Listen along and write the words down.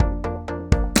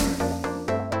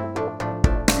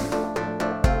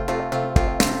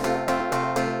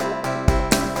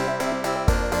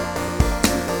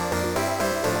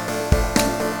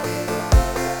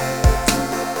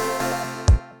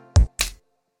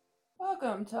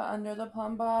Welcome to Under the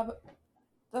Plum Bob,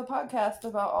 the podcast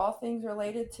about all things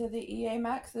related to the EA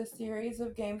Maxis series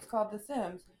of games called The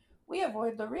Sims. We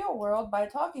avoid the real world by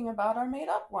talking about our made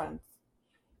up ones.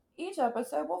 Each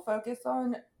episode will focus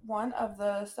on one of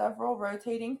the several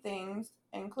rotating things,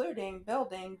 including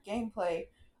building, gameplay,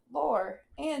 lore,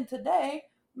 and today,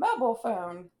 mobile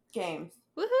phone games.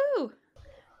 Woohoo!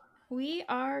 We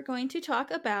are going to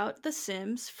talk about The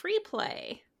Sims Free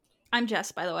Play. I'm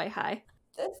Jess, by the way. Hi.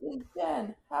 This is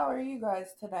Jen. How are you guys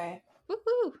today?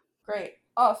 Woohoo! Great.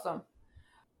 Awesome.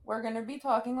 We're going to be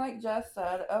talking, like Jess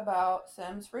said, about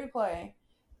Sims Free Play.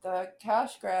 The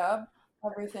cash grab,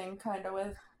 everything kind of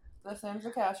with The Sims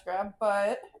a cash grab,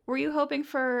 but... Were you hoping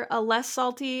for a less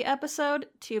salty episode?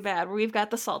 Too bad. We've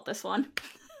got the salt this one.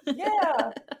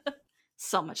 Yeah!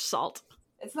 So much salt.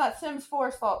 It's not Sims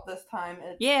 4 salt this time.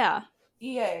 It's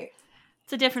EA.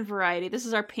 It's a different variety. This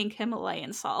is our pink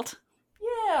Himalayan salt.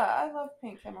 Yeah, I love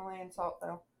pink Himalayan salt,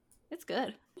 though. It's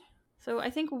good. So I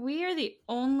think we are the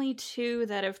only two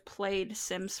that have played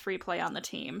Sims Free Play on the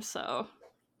team, so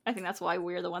I think that's why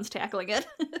we're the ones tackling it.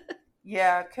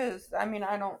 Yeah, because, I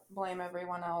don't blame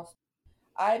everyone else.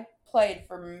 I played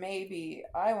for maybe,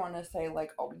 I want to say,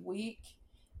 like a week,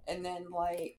 and then,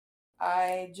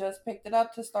 I just picked it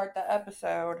up to start the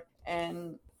episode,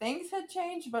 and things had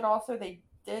changed, but also they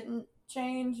didn't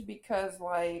change because,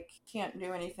 can't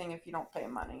do anything if you don't pay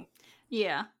money.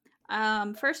 Yeah.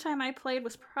 First time I played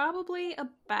was probably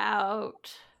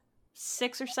about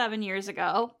 6 or 7 years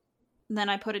ago. And then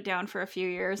I put it down for a few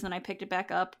years, and then I picked it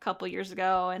back up a couple years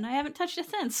ago, and I haven't touched it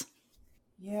since.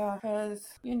 Yeah, because,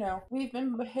 we've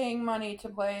been paying money to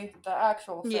play the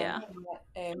actual Sims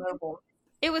a mobile.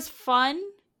 It was fun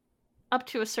up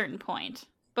to a certain point,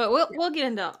 but we'll get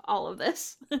into all of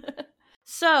this.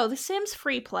 So, The Sims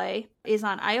Free Play is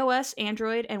on iOS,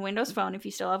 Android, and Windows Phone if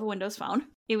you still have a Windows Phone.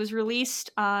 It was released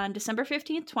on December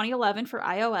 15th, 2011 for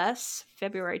iOS,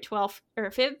 February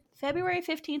 15th,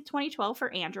 2012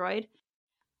 for Android.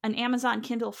 An Amazon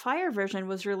Kindle Fire version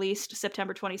was released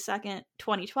September 22nd,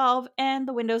 2012, and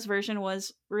the Windows version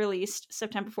was released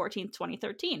September 14th,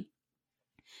 2013.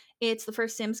 It's the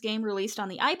first Sims game released on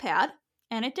the iPad,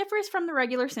 and it differs from the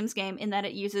regular Sims game in that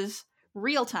it uses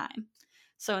real time.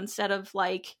 So instead of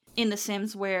in The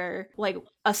Sims where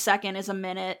a second is a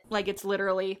minute, it's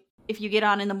literally if you get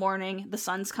on in the morning, the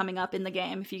sun's coming up in the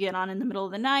game. If you get on in the middle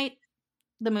of the night,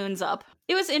 the moon's up.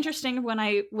 It was interesting when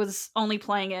I was only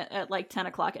playing it at 10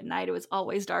 o'clock at night. It was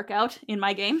always dark out in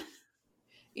my game.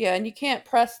 Yeah, and you can't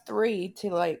press 3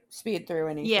 to speed through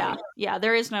anything. Yeah,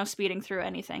 there is no speeding through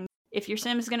anything. If your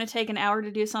sim is going to take an hour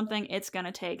to do something, it's going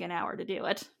to take an hour to do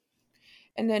it.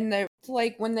 And then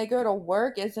when they go to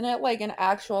work, isn't it an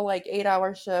actual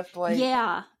 8-hour shift?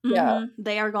 Yeah. Mm-hmm. Yeah.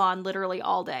 They are gone literally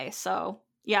all day. So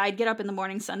yeah, I'd get up in the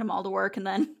morning, send them all to work, and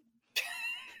then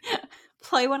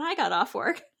play when I got off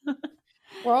work.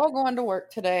 We're all going to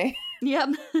work today. Yep.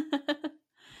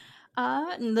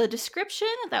 The description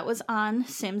that was on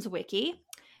Sims Wiki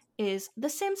is The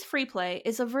Sims Free Play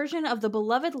is a version of the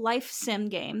beloved life sim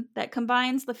game that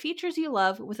combines the features you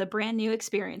love with a brand new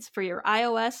experience for your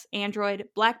iOS, Android,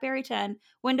 BlackBerry 10,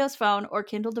 Windows Phone, or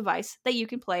Kindle device that you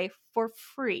can play for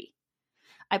free.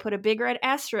 I put a big red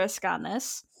asterisk on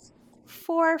this.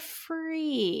 For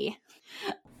free.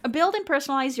 Build and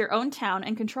personalize your own town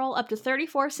and control up to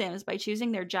 34 Sims by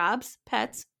choosing their jobs,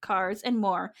 pets, cars, and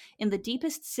more in the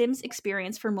deepest Sims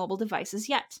experience for mobile devices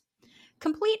yet.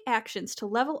 Complete actions to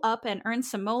level up and earn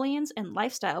simoleons and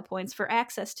lifestyle points for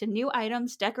access to new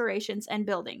items, decorations, and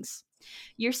buildings.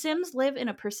 Your Sims live in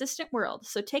a persistent world,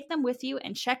 so take them with you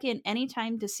and check in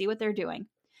anytime to see what they're doing.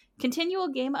 Continual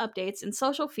game updates and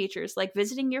social features like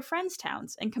visiting your friends'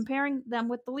 towns and comparing them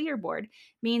with the leaderboard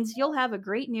means you'll have a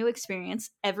great new experience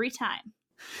every time.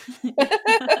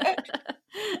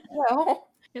 Well...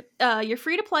 You're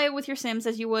free to play with your Sims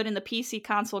as you would in the PC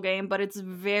console game, but it's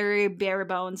very bare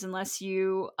bones unless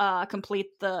you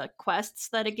complete the quests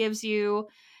that it gives you.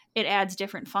 It adds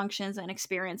different functions and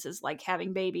experiences like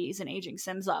having babies and aging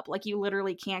Sims up. You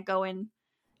literally can't go in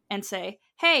and say,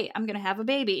 hey, I'm going to have a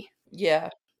baby. Yeah.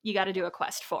 You got to do a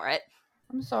quest for it.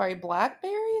 I'm sorry,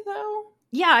 BlackBerry, though?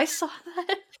 Yeah, I saw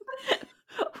that.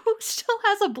 Who still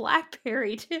has a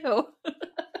BlackBerry, too?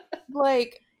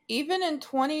 Even in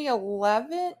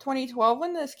 2012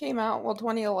 when this came out,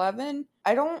 2011,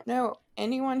 I don't know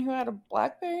anyone who had a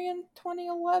BlackBerry in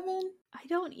 2011. I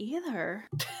don't either.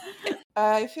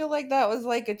 I feel like that was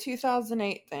a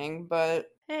 2008 thing, but...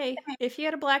 Hey, if you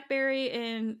had a BlackBerry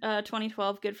in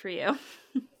 2012, good for you.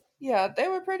 Yeah, they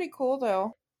were pretty cool,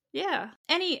 though. Yeah.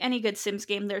 Any good Sims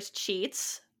game, there's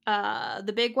cheats.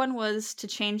 The big one was to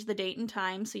change the date and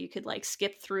time so you could like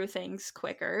skip through things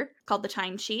quicker, called the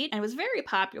time cheat, and it was very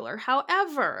popular.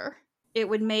 However, it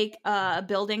would make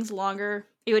buildings longer.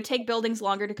 It would take buildings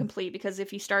longer to complete because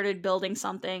if you started building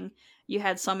something, you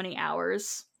had so many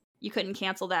hours. You couldn't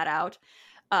cancel that out.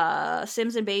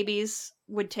 Sims and babies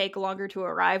would take longer to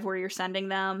arrive where you're sending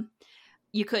them.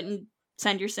 You couldn't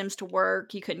send your Sims to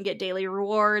work. You couldn't get daily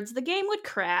rewards. The game would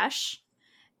crash.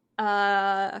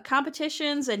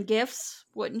 Competitions and gifts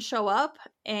wouldn't show up,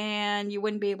 and you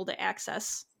wouldn't be able to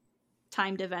access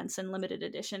timed events and limited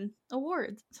edition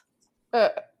awards.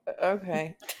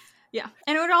 Okay. Yeah,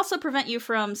 and it would also prevent you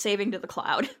from saving to the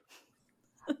cloud.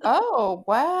 Oh,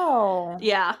 wow.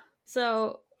 Yeah,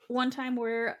 so one time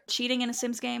where cheating in a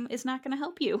Sims game is not going to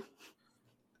help you.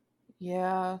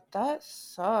 Yeah, that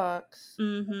sucks.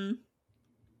 Mm-hmm.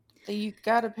 That you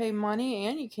gotta pay money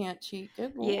and you can't cheat.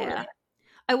 Good lord. Yeah.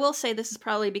 I will say this is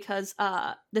probably because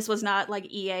this was not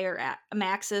like EA or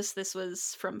Maxis. This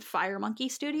was from Fire Monkey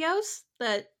Studios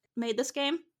that made this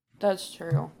game. That's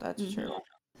true. That's true.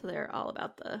 So they're all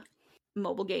about the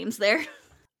mobile games there.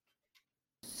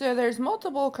 So there's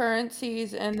multiple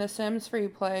currencies in The Sims Free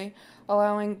Play,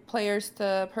 allowing players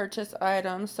to purchase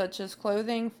items such as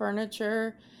clothing,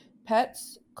 furniture,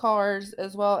 pets, cars,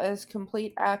 as well as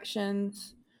complete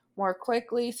actions more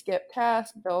quickly, skip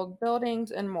tasks, build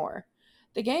buildings, and more.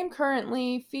 The game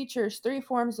currently features 3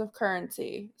 forms of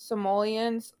currency: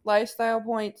 simoleons, lifestyle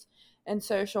points, and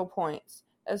social points,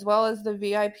 as well as the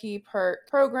VIP perk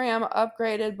program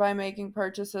upgraded by making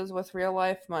purchases with real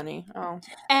life money. Oh.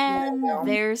 And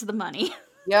there's the money.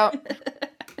 Yep.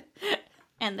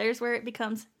 And there's where it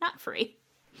becomes not free.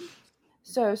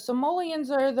 So simoleons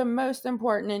are the most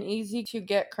important and easy to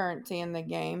get currency in the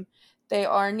game. They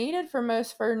are needed for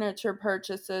most furniture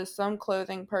purchases, some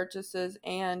clothing purchases,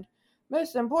 and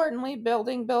most importantly,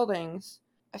 building buildings.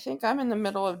 I think I'm in the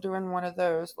middle of doing one of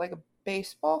those, like a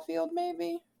baseball field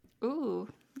maybe? Ooh,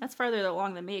 that's farther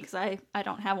along than me because I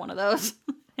don't have one of those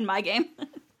in my game.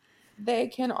 They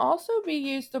can also be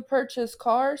used to purchase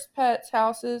cars, pets,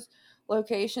 houses,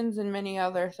 locations, and many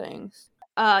other things.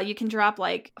 You can drop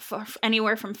like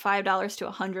anywhere from $5 to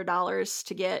 $100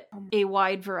 to get a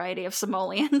wide variety of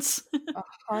simoleons.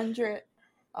 $100.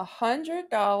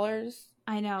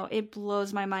 I know, it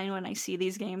blows my mind when I see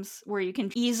these games where you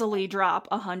can easily drop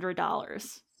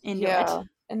 $100 into it.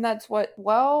 And that's what,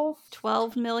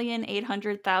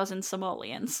 12,800,000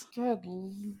 simoleons. Good.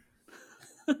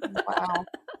 Wow.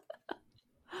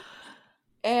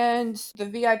 And the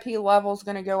VIP level is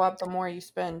going to go up the more you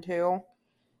spend too.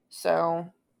 So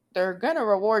they're going to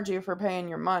reward you for paying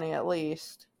your money at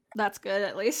least. That's good,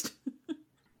 at least.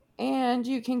 And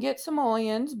you can get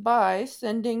simoleons by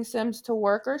sending Sims to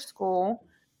work or school,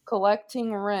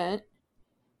 collecting rent.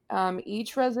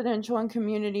 Each residential and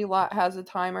community lot has a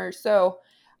timer. So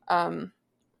I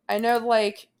know,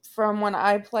 like, from when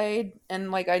I played, and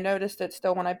like I noticed it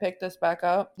still when I picked this back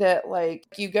up, that like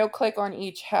you go click on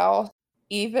each house,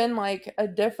 even like a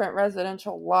different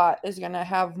residential lot is going to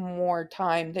have more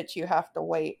time that you have to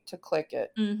wait to click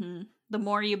it. Mm-hmm. The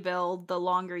more you build, the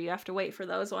longer you have to wait for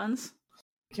those ones.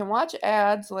 You can watch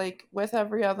ads like with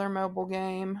every other mobile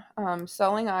game,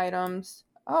 selling items.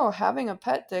 Oh, having a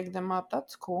pet dig them up.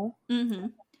 That's cool. Mm-hmm.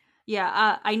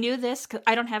 Yeah, I knew this because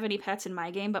I don't have any pets in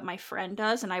my game, but my friend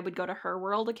does, and I would go to her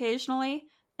world occasionally,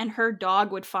 and her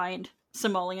dog would find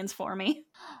simoleons for me.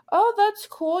 Oh, that's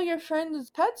cool. Your friend's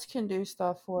pets can do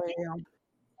stuff for you.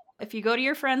 If you go to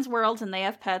your friend's world and they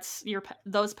have pets,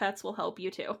 those pets will help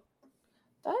you too.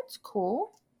 That's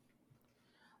cool.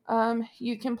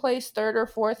 You can place 3rd or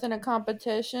 4th in a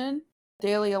competition.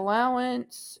 Daily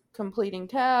allowance, completing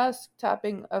tasks,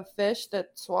 tapping a fish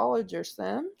that swallowed your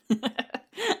sim.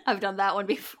 I've done that one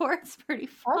before. It's pretty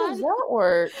fun. How does that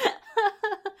work?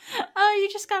 You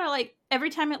just gotta like every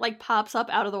time it like pops up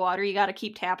out of the water, you gotta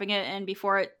keep tapping it, and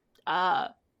before it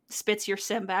spits your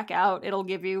sim back out, it'll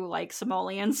give you like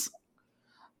simoleons.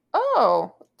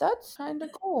 Oh, that's kind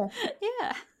of cool.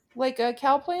 Yeah. Like a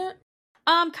cow plant?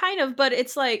 Kind of, but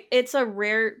it's like it's a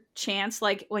rare chance,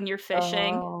 like when you're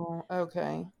fishing. Oh,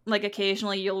 okay. Like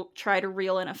occasionally you'll try to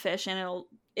reel in a fish and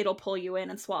it'll pull you in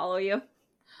and swallow you.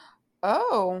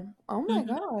 Oh my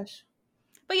gosh.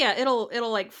 But yeah,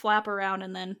 it'll like flap around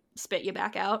and then spit you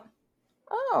back out.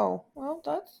 Oh, well,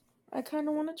 I kind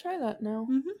of want to try that now.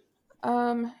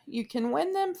 Mm-hmm. You can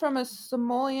win them from a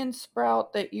simoleon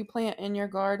sprout that you plant in your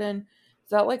garden. Is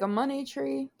that like a money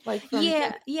tree? Like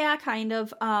yeah, kind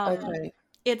of. Okay.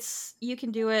 You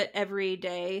can do it every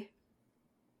day.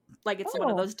 Like it's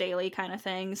one of those daily kind of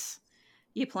things.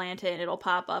 You plant it and it'll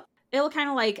pop up. It'll kind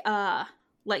of like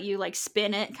let you like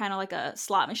spin it, kind of like a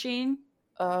slot machine.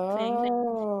 thing.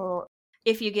 Oh.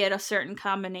 If you get a certain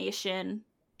combination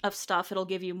of stuff, it'll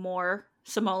give you more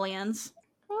simoleons,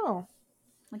 Oh.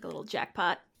 like a little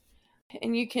jackpot.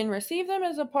 And you can receive them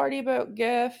as a party boat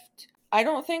gift. I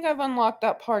don't think I've unlocked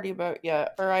that party boat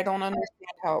yet, or I don't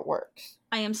understand how it works.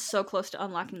 I am so close to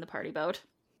unlocking the party boat.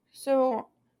 So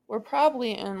we're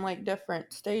probably in like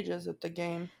different stages of the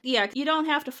game. Yeah, you don't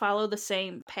have to follow the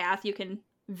same path. You can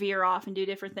veer off and do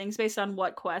different things based on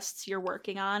what quests you're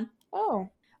working on. Oh.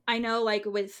 I know, like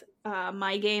with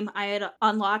my game, I had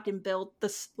unlocked and built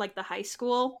this like the high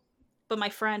school, but my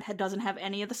friend doesn't have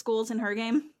any of the schools in her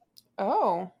game.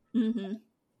 Oh. Mm-hmm.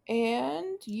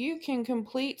 And you can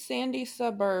complete Sandy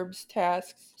Suburbs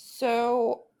tasks.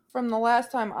 So from the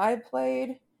last time I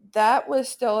played, that was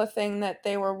still a thing that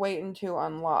they were waiting to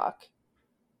unlock.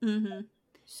 Mm-hmm.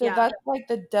 So Yeah. that's like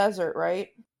the desert, right?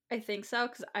 I think so,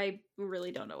 because I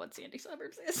really don't know what Sandy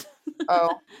Suburbs is.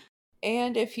 Oh.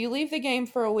 And if you leave the game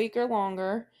for a week or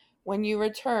longer, when you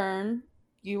return,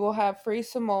 you will have free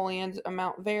simoleons.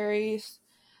 Amount varies.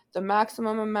 The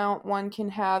maximum amount one can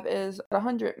have is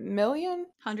 100 million.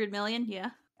 100 million,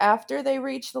 yeah. After they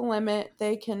reach the limit,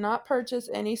 they cannot purchase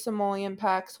any simoleon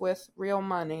packs with real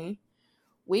money.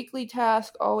 Weekly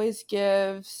task always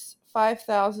gives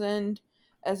 5,000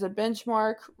 as a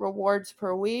benchmark rewards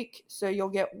per week, so you'll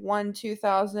get one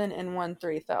 2,000 and one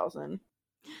 3,000.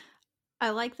 I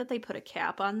like that they put a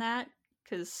cap on that,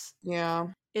 because Yeah.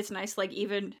 it's nice, like,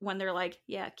 even when they're like,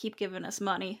 yeah, keep giving us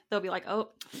money, they'll be like,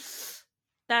 oh,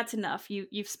 that's enough.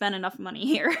 You've spent enough money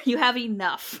here. You have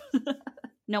enough.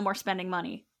 No more spending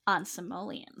money on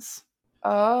simoleons.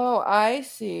 Oh, I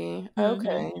see. Mm-hmm.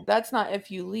 Okay. That's not if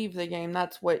you leave the game,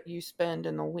 that's what you spend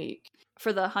in the week.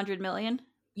 For the 100 million?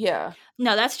 Yeah.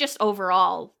 No, that's just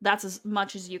overall. That's as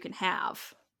much as you can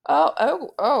have.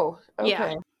 Oh, okay.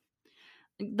 Yeah.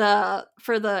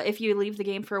 If you leave the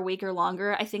game for a week or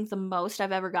longer, I think the most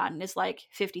I've ever gotten is like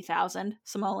 50,000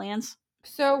 simoleons.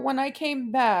 So when I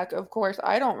came back, of course,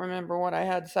 I don't remember what I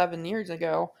had 7 years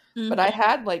ago, but Mhm. I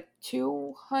had like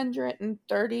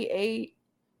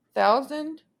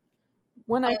 238,000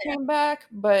 when I came back.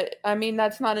 But I mean,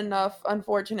 that's not enough,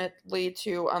 unfortunately,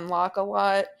 to unlock a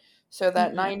lot. So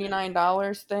that Mhm.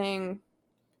 $99 thing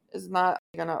is not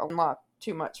going to unlock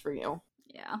too much for you.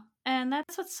 Yeah. And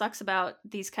that's what sucks about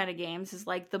these kind of games is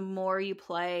like the more you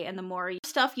play and the more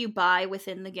stuff you buy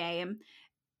within the game,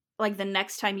 like the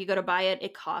next time you go to buy it,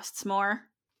 it costs more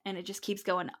and it just keeps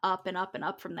going up and up and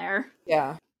up from there.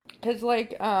 Yeah. Because,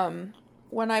 like,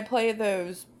 when I play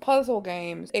those puzzle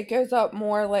games, it goes up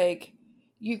more like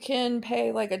you can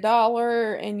pay like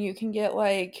 $1 and you can get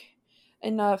like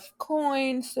enough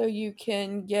coins so you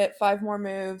can get 5 more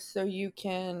moves so you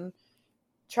can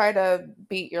try to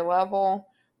beat your level.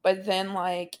 But then,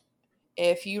 like,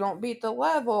 if you don't beat the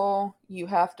level, you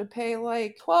have to pay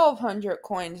like 1,200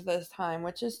 coins this time,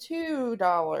 which is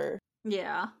 $2.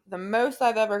 Yeah. The most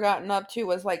I've ever gotten up to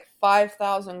was like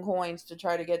 5,000 coins to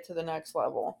try to get to the next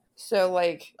level. So,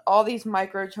 like, all these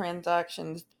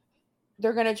microtransactions,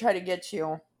 they're going to try to get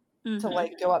you to,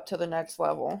 like, go up to the next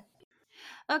level.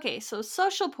 Okay, so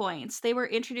social points. They were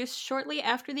introduced shortly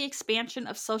after the expansion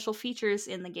of social features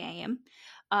in the game.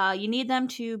 You need them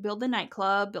to build the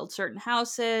nightclub, build certain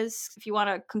houses. If you want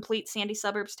to complete Sandy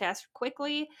Suburbs tasks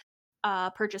quickly,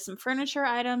 purchase some furniture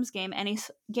items, gain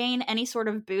any sort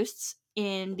of boosts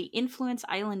in the Influence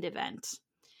Island event.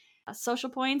 Social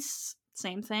points,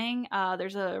 same thing.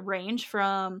 There's a range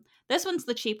from this one's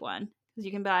the cheap one because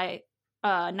you can buy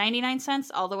 99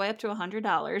 cents all the way up to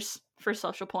 $100 for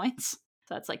social points.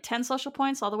 So that's like 10 social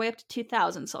points all the way up to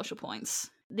 2,000 social points.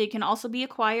 They can also be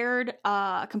acquired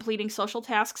completing social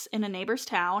tasks in a neighbor's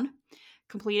town,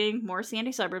 completing more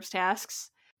Sandy Suburbs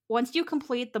tasks. Once you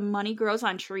complete the Money Grows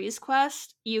on Trees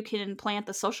quest, you can plant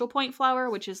the social point flower,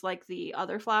 which is like the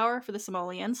other flower for the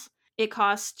simoleons. It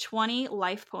costs 20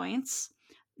 life points.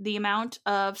 The amount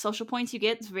of social points you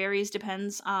get varies,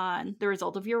 depends on the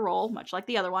result of your roll, much like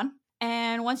the other one.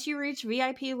 And once you reach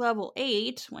VIP level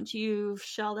 8, once you've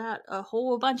shelled out a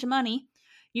whole bunch of money,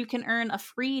 you can earn a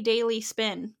free daily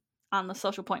spin on the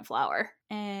social point flower.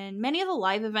 And many of the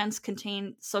live events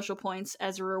contain social points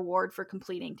as a reward for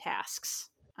completing tasks.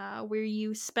 Where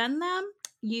you spend them,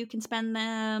 you can spend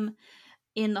them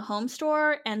in the home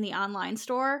store and the online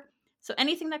store. So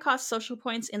anything that costs social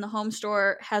points in the home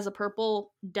store has a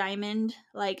purple diamond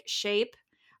like shape.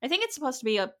 I think it's supposed to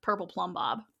be a purple plumb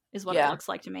bob is what it looks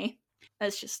like to me.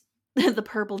 It's just the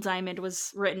purple diamond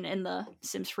was written in the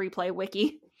Sims Free Play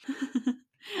wiki.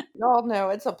 Y'all know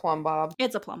it's a plumb bob.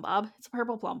 It's a plumb bob. It's a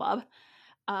purple plumb bob.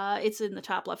 It's in the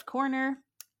top left corner.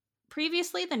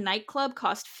 Previously, the nightclub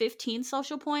cost 15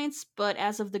 social points, but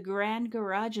as of the Grand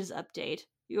Garages update,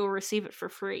 you'll receive it for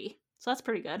free. So that's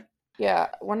pretty good. Yeah,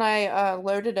 when I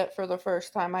loaded it for the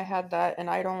first time, I had that, and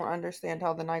I don't understand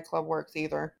how the nightclub works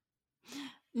either.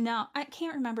 No, I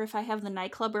can't remember if I have the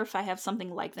nightclub or if I have something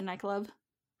like the nightclub.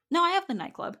 No, I have the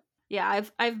nightclub. Yeah,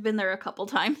 I've been there a couple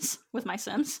times with my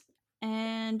Sims.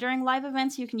 And during live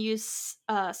events, you can use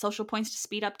social points to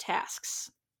speed up tasks.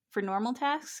 For normal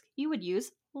tasks, you would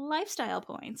use lifestyle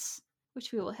points,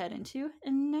 which we will head into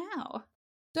now.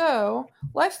 So,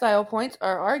 lifestyle points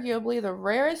are arguably the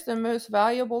rarest and most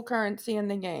valuable currency in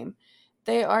the game.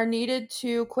 They are needed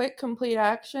to quick complete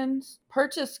actions,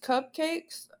 purchase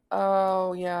cupcakes.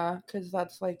 Oh, yeah, because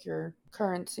that's like your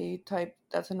currency type.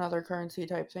 That's another currency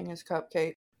type thing is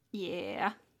cupcake.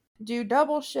 Yeah. Do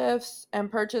double shifts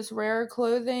and purchase rare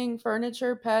clothing,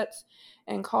 furniture, pets,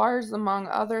 and cars, among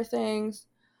other things.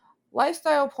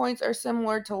 Lifestyle points are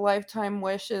similar to lifetime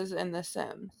wishes in The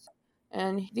Sims.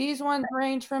 And these ones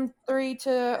range from $3 to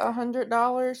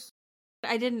 $100.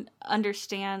 I didn't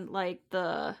understand like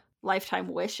the lifetime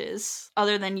wishes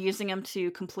other than using them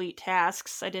to complete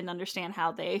tasks. I didn't understand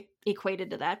how they equated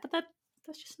to that, but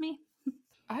that's just me.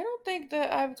 I don't think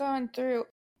that I've gone through.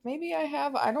 Maybe I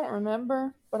have. I don't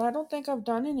remember. But I don't think I've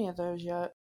done any of those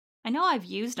yet. I know I've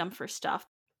used them for stuff.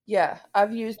 Yeah,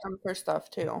 I've used them for stuff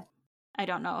too. I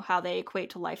don't know how they equate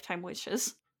to lifetime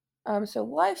wishes. So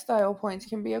lifestyle points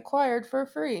can be acquired for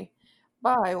free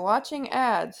by watching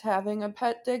ads, having a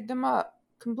pet dig them up,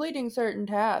 completing certain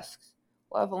tasks,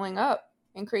 leveling up,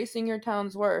 increasing your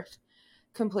town's worth,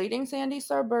 completing Sandy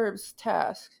Suburbs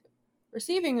tasks,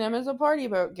 receiving them as a party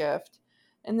boat gift,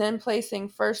 and then placing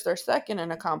first or second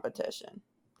in a competition.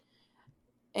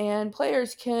 And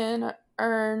players can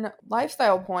earn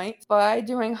lifestyle points by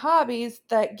doing hobbies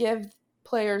that give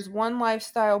players 1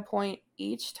 lifestyle point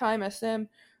each time a sim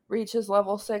reaches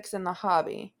level 6 in the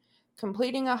hobby.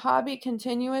 Completing a hobby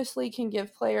continuously can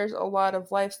give players a lot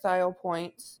of lifestyle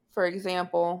points. For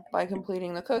example, by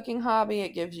completing the cooking hobby,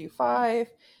 it gives you 5.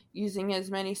 Using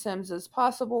as many sims as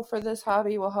possible for this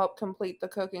hobby will help complete the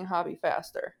cooking hobby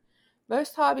faster.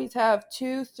 Most hobbies have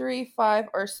 2, 3, 5,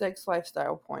 or 6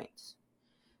 lifestyle points.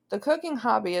 The cooking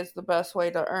hobby is the best way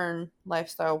to earn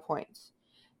lifestyle points.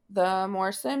 The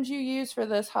more sims you use for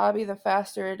this hobby, the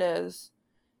faster it is.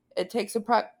 It takes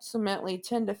approximately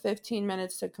 10 to 15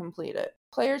 minutes to complete it.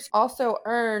 Players also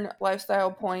earn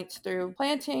lifestyle points through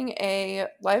planting a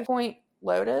life point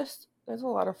lotus. There's a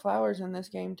lot of flowers in this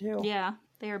game too. Yeah,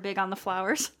 they are big on the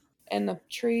flowers. And the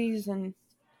trees and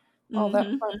all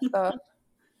that fun stuff.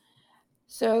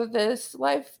 So this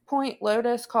life point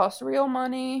lotus costs real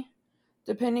money,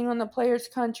 depending on the player's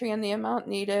country and the amount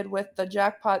needed, with the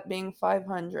jackpot being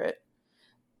 500.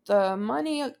 The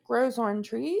money grows on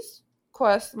trees.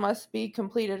 Quests must be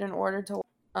completed in order to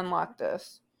unlock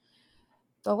this.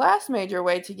 The last major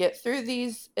way to get through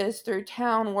these is through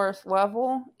town worth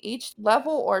level. Each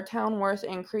level or town worth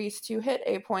increase to hit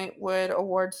a point would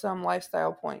award some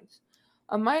lifestyle points.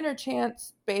 A minor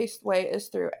chance-based way is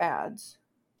through ads.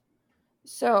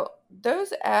 So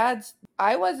those ads,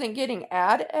 I wasn't getting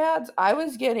ads. I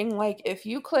was getting like, if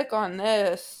you click on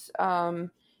this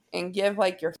and give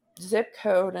like your zip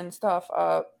code and stuff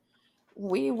up,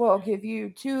 we will give you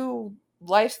 2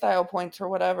 lifestyle points or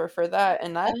whatever for that.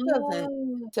 And that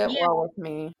doesn't sit well with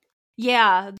me.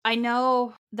 Yeah, I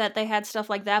know that they had stuff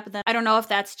like that, but then I don't know if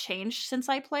that's changed since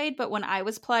I played, but when I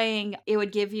was playing, it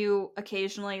would give you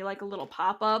occasionally like a little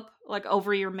pop-up like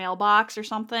over your mailbox or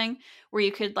something where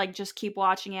you could like just keep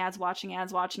watching ads,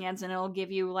 and it'll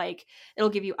give you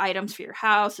items for your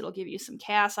house, it'll give you some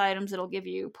CAS items, it'll give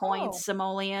you points,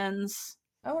 simoleons.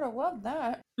 I would have loved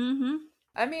that. Mm-hmm.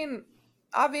 I mean,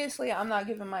 obviously I'm not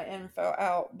giving my info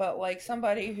out, but like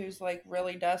somebody who's like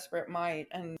really desperate might,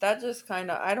 and that just kind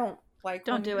of, I don't like.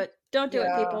 Don't do it,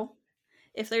 people.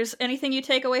 If there's anything you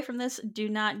take away from this, do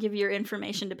not give your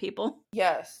information to people.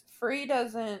 Yes, free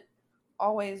doesn't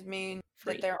always mean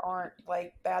that there aren't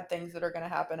like bad things that are going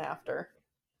to happen after.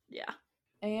 Yeah.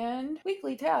 And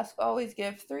weekly tasks always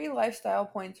give 3 lifestyle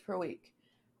points per week.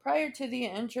 Prior to the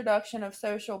introduction of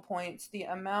social points, the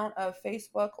amount of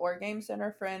Facebook or Game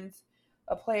Center friends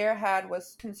a player had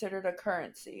was considered a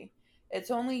currency. Its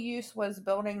only use was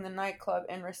building the nightclub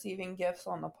and receiving gifts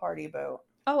on the party boat.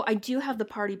 Oh, I do have the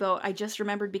party boat. I just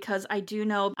remembered because I do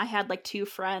know I had like 2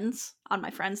 friends on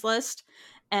my friends list.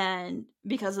 And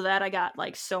because of that, I got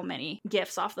like so many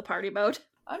gifts off the party boat.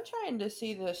 I'm trying to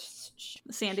see this.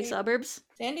 Sandy Suburbs?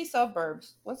 Sandy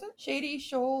Suburbs. Wasn't Shady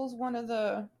Shoals one of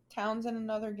the towns in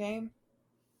another game?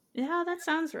 Yeah, that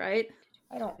sounds right.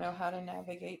 I don't know how to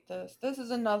navigate this. This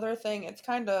is another thing. It's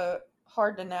kind of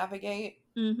hard to navigate.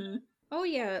 Mm-hmm. Oh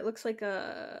yeah, it looks like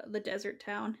the desert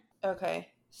town. Okay,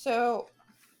 so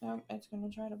it's gonna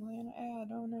try to play an ad.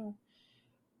 Oh no.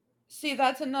 See,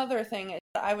 that's another thing.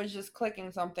 I was just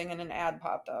clicking something and an ad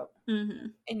popped up, Mm-hmm.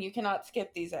 and you cannot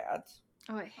skip these ads.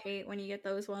 Oh, I hate when you get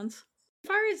those ones. As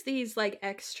far as these like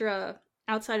extra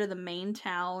outside of the main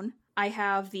town, I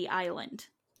have the island.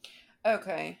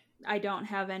 Okay. I don't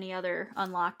have any other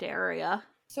unlocked area.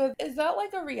 So is that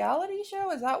like a reality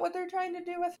show? Is that what they're trying to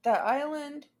do with that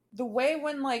island? The way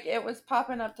when like it was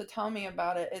popping up to tell me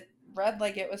about it, it read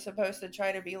like it was supposed to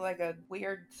try to be like a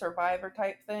weird Survivor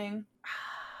type thing.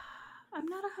 I'm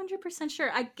not 100%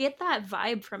 sure. I get that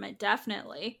vibe from it,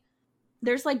 definitely.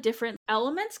 There's like different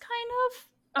elements kind of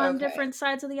on Okay. different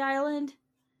sides of the island.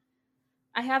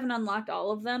 I haven't unlocked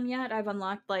all of them yet. I've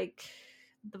unlocked like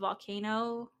the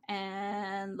volcano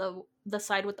and the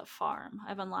side with the farm.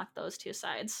 I've unlocked those two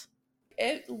sides.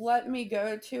 It let me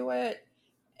go to it,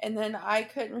 and then I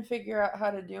couldn't figure out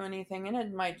how to do anything, and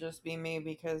it might just be me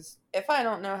because if I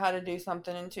don't know how to do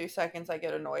something in 2 seconds, I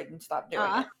get annoyed and stop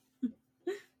doing it.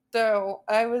 So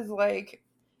I was like,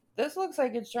 this looks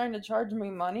like it's trying to charge me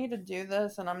money to do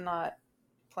this, and I'm not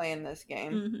playing this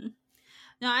game. Mm-hmm.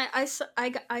 Now,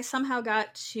 I somehow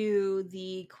got to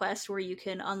the quest where you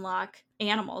can unlock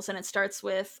animals, and it starts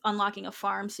with unlocking a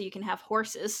farm so you can have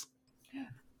horses.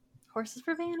 Horses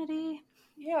for vanity.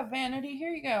 Yeah, vanity,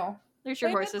 here you go. There's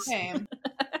your Play horses. this game.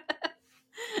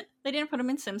 They didn't put them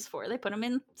in Sims 4. They put them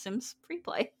in Sims Free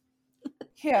Play.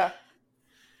 Yeah.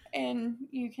 And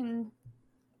you can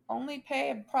only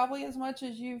pay probably as much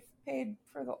as you've paid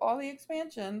for all the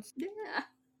expansions. Yeah.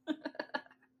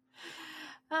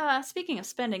 Speaking of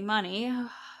spending money,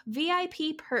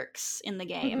 VIP perks in the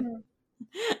game.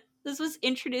 This was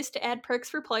introduced to add perks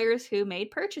for players who made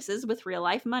purchases with real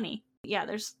life money. Yeah,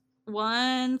 there's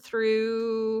 1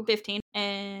 through 15,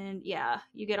 and yeah,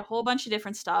 you get a whole bunch of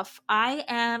different stuff. I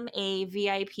am a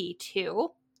VIP 2,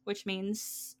 which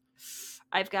means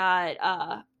I've got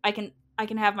I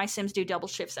can have my Sims do double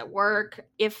shifts at work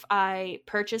if I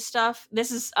purchase stuff.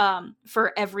 This is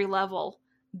for every level,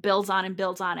 builds on and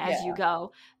builds on as you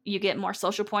go. You get more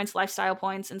social points, lifestyle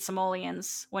points, and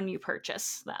simoleons when you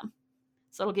purchase them.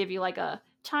 So it'll give you like a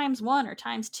 ×1 or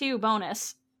 ×2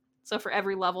 bonus. So for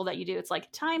every level that you do, it's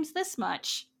like times this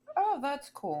much. Oh, that's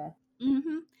cool.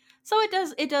 Mm-hmm. So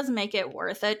it does make it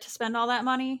worth it to spend all that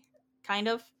money. Kind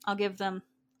of. I'll give them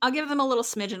a little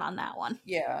smidgen on that one.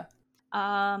 Yeah.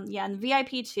 Yeah, and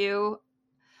VIP 2,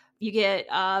 you get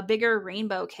a bigger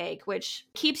rainbow cake, which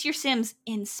keeps your Sims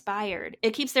inspired.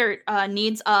 It keeps their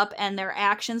needs up, and their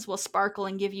actions will sparkle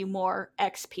and give you more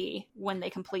XP when they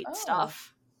complete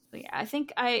stuff. So yeah, I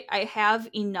think I have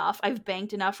enough. I've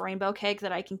banked enough rainbow cake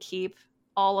that I can keep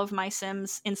all of my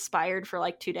Sims inspired for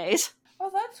like 2 days.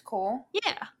 Oh, that's cool.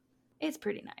 Yeah, it's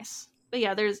pretty nice. But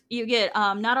yeah, you get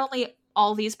not only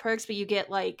all these perks, but you get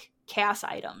like CAS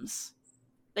items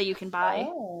that you can buy.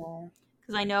 Oh.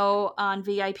 Because I know on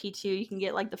VIP 2 you can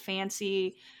get like the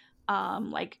fancy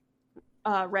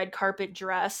red carpet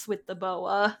dress with the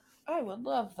boa. I would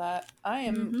love that. I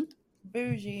am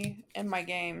bougie in my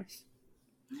games,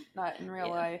 not in real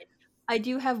life. I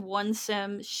do have one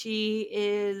Sim. She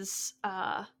is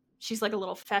she's like a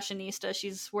little fashionista.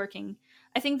 She's working,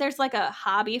 I think there's like a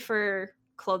hobby for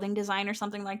clothing design or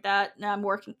something like that. Now I'm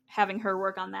having her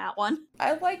work on that one.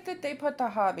 I like that they put the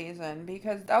hobbies in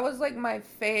because that was like my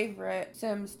favorite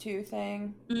Sims 2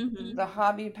 thing. Mm-hmm. The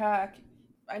hobby pack.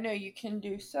 I know you can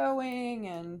do sewing,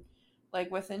 and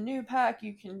like with a new pack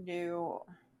you can do,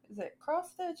 is it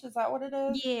cross stitch? Is that what it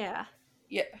is? Yeah.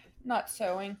 Yeah, not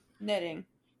sewing, knitting.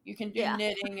 You can do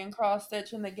knitting and cross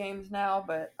stitch in the games now,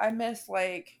 but I miss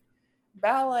like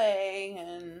ballet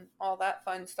and all that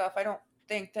fun stuff. I don't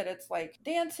think that it's like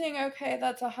dancing. Okay,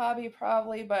 that's a hobby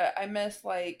probably, but I miss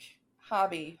like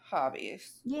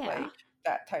hobbies. Yeah. Like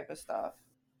that type of stuff.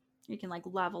 You can like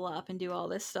level up and do all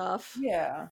this stuff.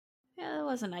 Yeah. Yeah, that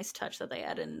was a nice touch that they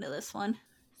added into this one.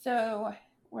 So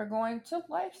we're going to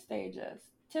life stages.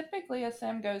 Typically a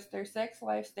Sim goes through 6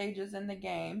 life stages in the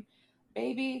game: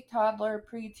 baby, toddler,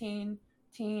 preteen,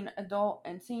 teen, adult,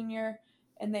 and senior,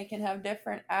 and they can have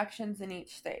different actions in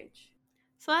each stage.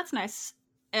 So that's nice.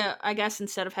 I guess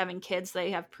instead of having kids,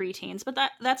 they have preteens, but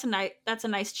that's a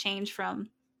nice change from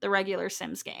the regular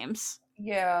Sims games.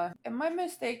 Yeah. Am I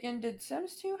mistaken? Did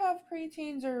Sims 2 have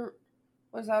preteens, or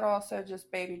was that also just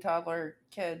baby, toddler,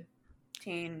 kid,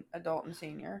 teen, adult, and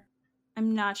senior?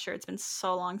 I'm not sure. It's been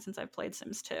so long since I've played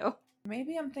Sims 2.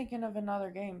 Maybe I'm thinking of another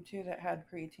game too that had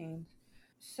preteens.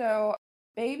 So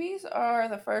babies are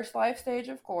the first life stage,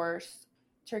 of course.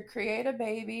 To create a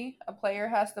baby, a player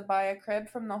has to buy a crib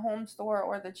from the home store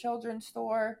or the children's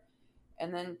store.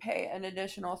 and then pay an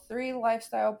additional 3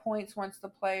 lifestyle points once the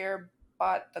player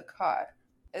bought the cot.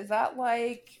 Is that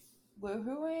like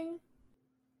woohooing?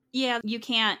 Yeah, you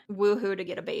can't woohoo to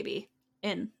get a baby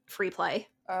in free play.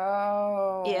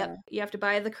 Oh. Yep. You have to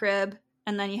buy the crib,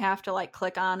 and then you have to like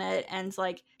click on it and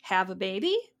like have a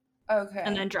baby, Okay.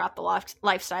 and then drop the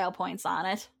lifestyle points on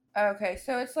it. Okay,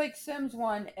 so it's like Sims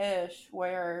 1-ish,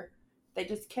 where they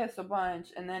just kiss a bunch,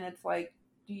 and then it's like,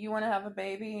 do you want to have a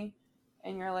baby?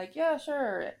 And you're like, yeah,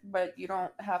 sure, but you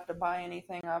don't have to buy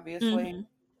anything, obviously. Mm-hmm.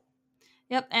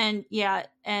 Yep, and yeah,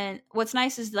 and what's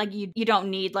nice is like you don't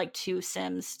need like 2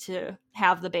 Sims to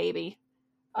have the baby.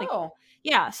 Like, Oh.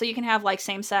 Yeah, so you can have like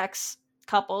same-sex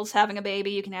couples having a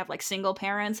baby, you can have like single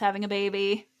parents having a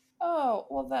baby. Oh,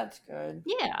 well, that's good.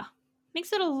 Yeah.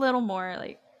 Makes it a little more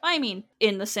like, I mean,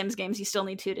 in the Sims games you still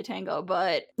need 2 to tango,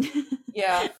 but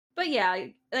Yeah. But yeah,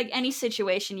 like any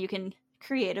situation you can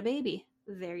create a baby.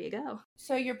 There you go.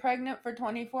 So you're pregnant for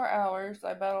 24 hours.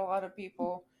 I bet a lot of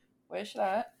people wish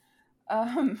that.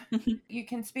 You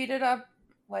can speed it up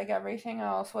like everything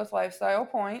else with lifestyle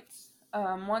points.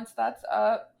 Once that's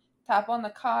up, tap on the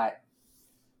cot.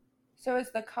 So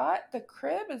is the cot the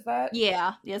crib? Is that?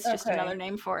 Yeah, it's just Okay. another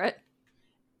name for it.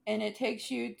 And it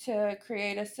takes you to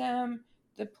create a sim.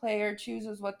 The player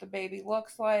chooses what the baby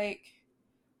looks like.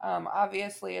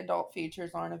 Obviously, adult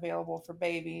features aren't available for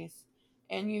babies.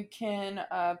 And you can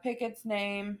pick its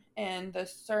name and the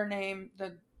surname,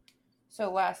 so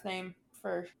last name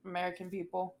for American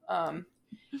people,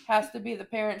 has to be the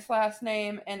parent's last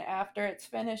name. And after it's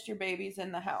finished, your baby's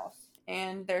in the house.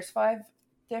 And there's 5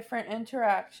 different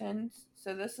interactions.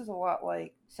 So this is a lot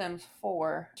like Sims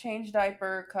 4. Change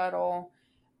diaper, cuddle,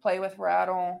 play with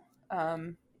rattle.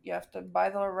 You have to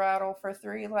buy the rattle for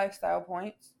 3 lifestyle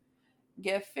points.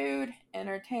 Give food,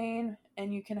 entertain,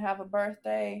 and you can have a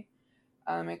birthday.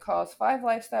 It costs 5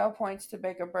 lifestyle points to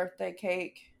bake a birthday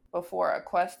cake before a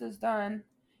quest is done.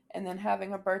 And then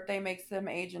having a birthday makes them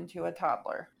age into a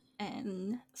toddler.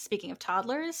 And speaking of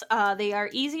toddlers, they are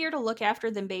easier to look after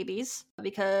than babies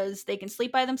because they can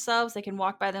sleep by themselves, they can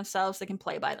walk by themselves, they can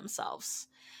play by themselves.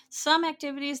 Some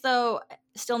activities, though,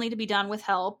 still need to be done with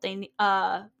help.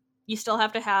 You still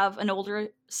have to have an older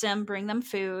sim bring them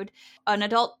food. An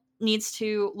adult needs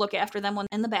to look after them when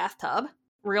in the bathtub.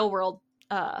 Real world,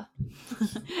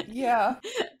 Yeah.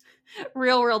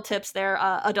 real world tips there.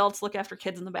 Adults look after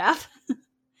kids in the bath.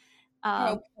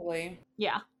 Hopefully.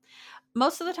 Yeah.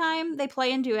 Most of the time they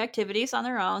play and do activities on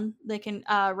their own. They can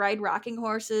ride rocking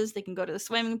horses, they can go to the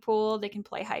swimming pool, they can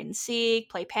play hide and seek,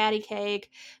 play patty cake,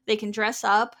 they can dress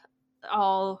up.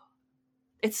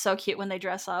 It's so cute when they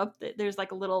dress up. There's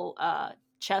like a little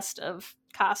chest of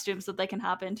costumes that they can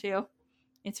hop into.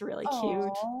 It's really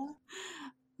cute. Aww.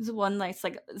 There's one nice,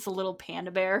 like, it's a little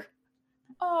panda bear.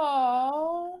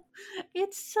 Aww.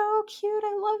 It's so cute.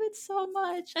 I love it so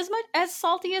much. As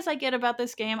salty as I get about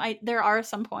this game, there are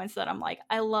some points that I'm like,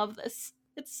 I love this.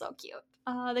 It's so cute.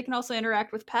 They can also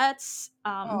interact with pets.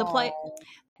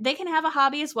 They can have a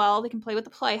hobby as well. They can play with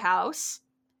the playhouse,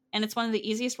 and it's one of the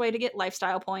easiest way to get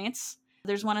lifestyle points.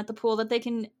 There's one at the pool that they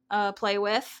can play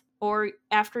with, or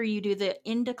after you do the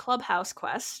Into Clubhouse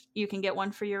quest, you can get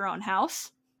one for your own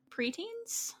house.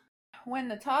 Preteens? When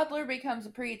the toddler becomes a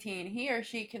preteen, he or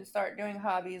she can start doing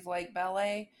hobbies like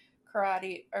ballet,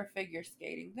 karate, or figure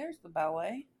skating. There's the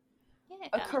ballet. Yeah.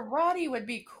 A karate would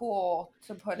be cool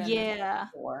to put in the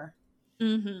store.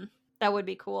 Mm-hmm. That would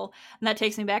be cool. And that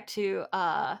takes me back to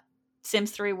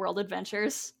Sims 3 World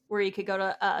Adventures, where you could go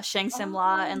to Shang Sim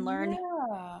La and learn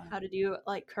how to do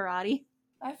like karate.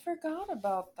 I forgot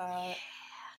about that.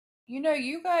 You know,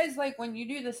 you guys, like, when you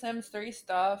do the Sims 3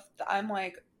 stuff, I'm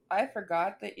like, I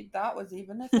forgot that was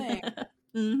even a thing.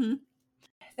 Mm-hmm.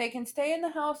 They can stay in the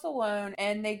house alone,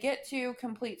 and they get to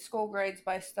complete school grades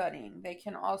by studying. They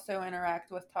can also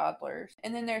interact with toddlers.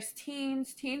 And then there's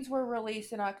teens. Teens were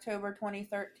released in October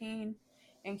 2013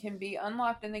 and can be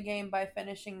unlocked in the game by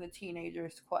finishing the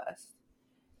teenager's quest.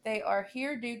 They are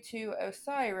here due to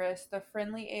Osiris, the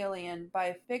friendly alien,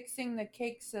 by fixing the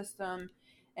cake system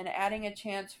and adding a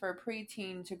chance for a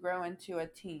preteen to grow into a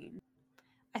teen.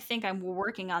 I think I'm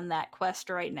working on that quest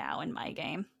right now in my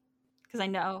game. Because I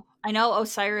know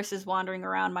Osiris is wandering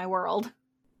around my world.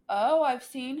 Oh, I've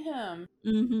seen him.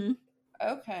 Mm-hmm.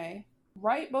 Okay.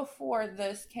 Right before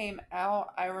this came out,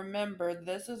 I remember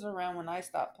this is around when I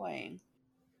stopped playing.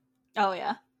 Oh,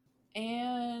 yeah.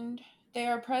 And they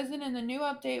are present in the new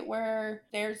update where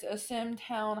there's a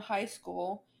SimTown High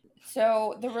School.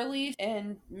 So the release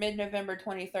in mid-November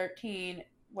 2013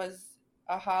 was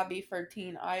a hobby for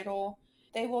Teen Idol.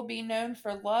 They will be known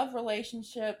for love,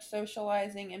 relationships,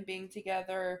 socializing, and being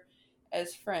together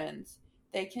as friends.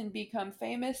 They can become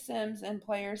famous Sims, and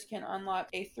players can unlock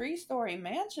a 3-story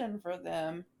mansion for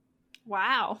them.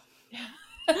 Wow.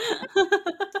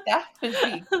 That would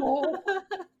be cool.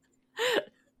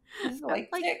 This is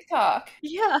like TikTok.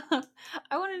 Yeah.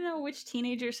 I want to know which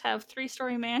teenagers have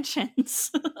 3-story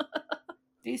mansions.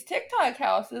 These TikTok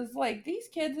houses, like these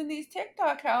kids in these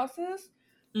TikTok houses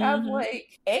have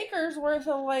like acres worth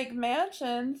of like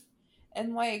mansions.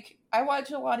 And like I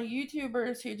watch a lot of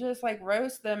YouTubers who just like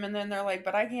roast them, and then they're like,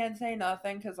 but I can't say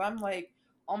nothing because I'm like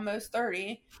almost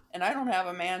 30 and I don't have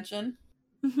a mansion.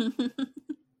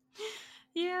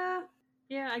 Yeah.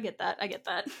 Yeah, I get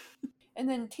that. And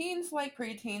then teens, like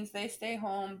preteens, they stay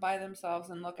home by themselves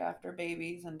and look after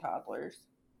babies and toddlers.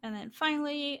 And then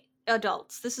finally,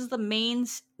 adults. This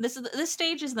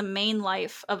stage is the main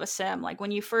life of a sim. Like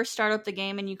when you first start up the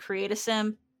game and you create a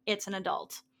sim, it's an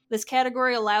adult. This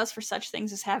category allows for such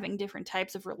things as having different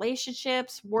types of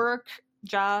relationships, work,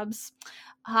 jobs,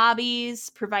 hobbies,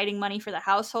 providing money for the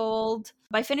household.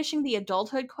 By finishing the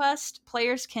adulthood quest,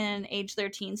 players can age their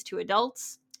teens to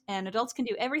adults, and adults can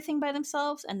do everything by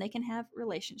themselves, and they can have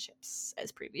relationships,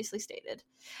 as previously stated.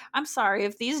 I'm sorry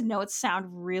if these notes sound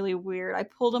really weird. I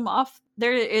pulled them off.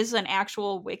 There is an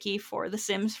actual wiki for The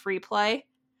Sims Free Play,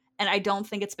 and I don't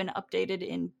think it's been updated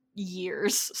in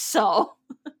years, so...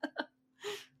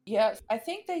 Yes, I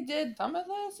think they did some of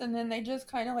this, and then they just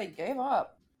kind of like gave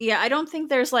up. Yeah, I don't think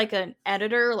there's like an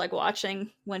editor like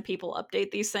watching when people update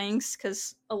these things,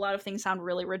 because a lot of things sound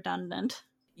really redundant.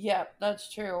 Yeah,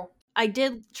 that's true. I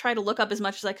did try to look up as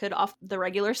much as I could off the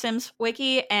regular Sims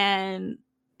wiki, and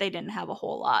they didn't have a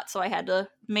whole lot, so I had to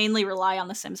mainly rely on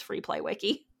the Sims Free Play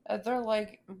wiki. They're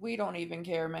like, we don't even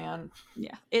care, man.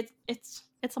 Yeah, it's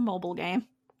a mobile game.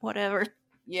 Whatever.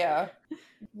 Yeah.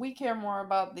 We care more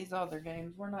about these other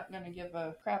games. We're not going to give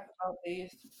a crap about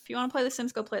these. If you want to play The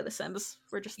Sims, go play The Sims.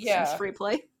 We're just The Sims Free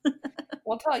Play.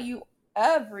 We'll tell you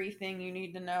everything you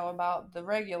need to know about the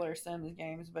regular Sims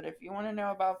games, but if you want to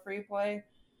know about Free Play,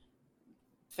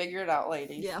 figure it out,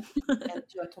 ladies. Yeah. And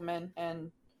gentlemen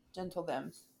and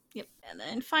gentlethems. Yep. And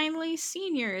then finally,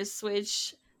 seniors,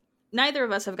 which neither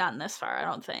of us have gotten this far, I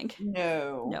don't think.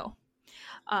 No.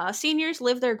 Seniors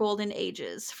live their golden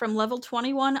ages. From level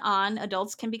 21 on,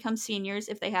 adults can become seniors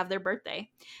if they have their birthday.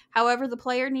 However, the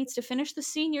player needs to finish the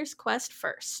seniors quest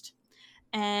first.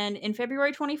 And in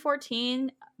February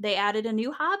 2014, they added a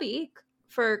new hobby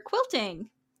for quilting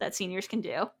that seniors can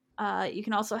do. You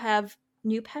can also have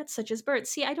new pets such as birds.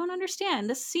 See, I don't understand.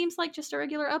 This seems like just a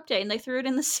regular update, and they threw it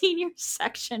in the seniors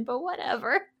section, but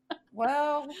whatever.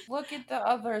 Well, look at the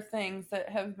other things that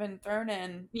have been thrown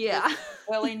in. Yeah.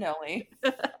 Willy-nilly.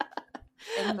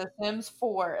 In The Sims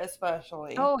 4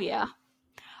 especially. Oh, yeah.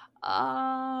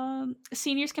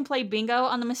 Seniors can play bingo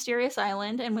on the mysterious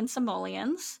island and win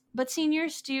simoleons, but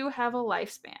seniors do have a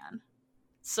lifespan.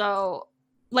 So,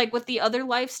 like with the other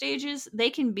life stages, they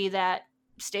can be that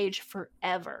stage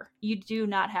forever. You do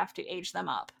not have to age them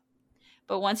up.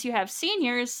 But once you have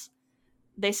seniors,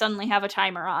 they suddenly have a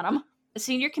timer on them. A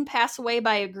senior can pass away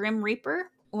by a Grim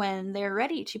Reaper when they're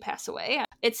ready to pass away.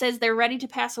 It says they're ready to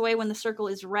pass away when the circle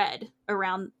is red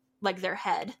around like their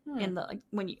head in the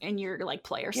when you in your like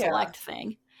player select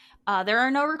thing. There are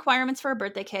no requirements for a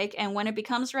birthday cake, and when it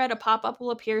becomes red, a pop-up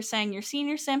will appear saying your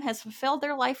senior sim has fulfilled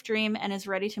their life dream and is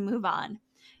ready to move on.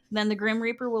 Then the Grim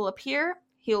Reaper will appear.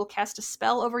 He will cast a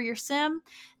spell over your sim,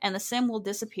 and the sim will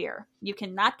disappear. You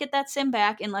cannot get that sim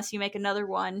back unless you make another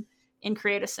one and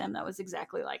create a sim that was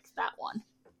exactly like that one.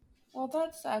 Well,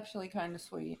 that's actually kind of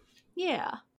sweet. Yeah.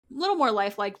 A little more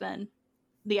lifelike than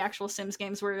the actual Sims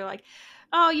games where you're like,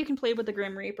 oh, you can play with the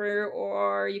Grim Reaper,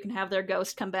 or you can have their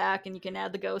ghost come back and you can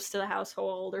add the ghost to the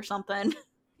household or something.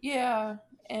 Yeah,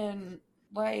 and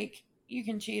like you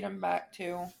can cheat them back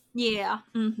too. Yeah.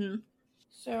 Mm-hmm.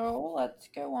 So let's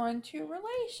go on to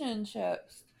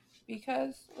relationships,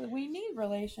 because we need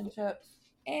relationships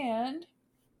and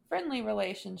friendly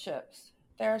relationships.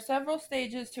 There are several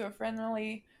stages to a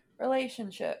friendly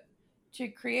relationship. To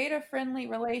create a friendly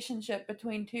relationship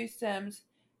between two Sims,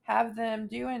 have them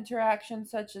do interactions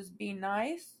such as be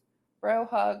nice, bro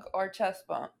hug, or chest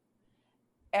bump.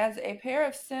 As a pair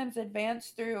of Sims advance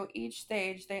through each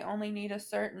stage, they only need a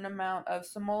certain amount of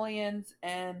simoleons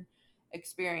and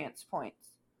experience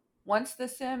points. Once the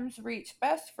Sims reach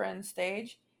best friend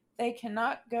stage, they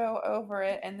cannot go over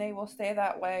it, and they will stay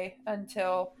that way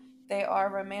until they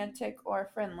are romantic or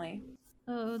friendly.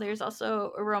 Oh, there's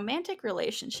also romantic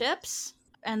relationships,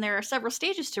 and there are several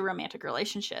stages to romantic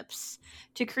relationships.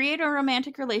 To create a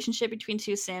romantic relationship between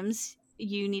two Sims,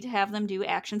 you need to have them do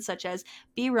actions such as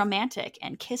be romantic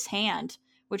and kiss hand,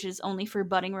 which is only for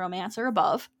budding romance or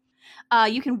above.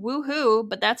 You can woohoo,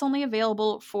 but that's only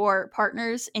available for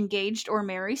partners, engaged, or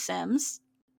married Sims.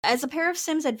 As a pair of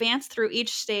Sims advance through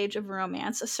each stage of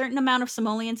romance, a certain amount of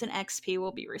simoleons and XP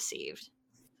will be received.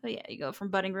 So yeah, you go from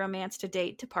budding romance to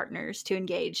date to partners to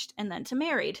engaged and then to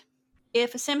married.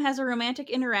 If a Sim has a romantic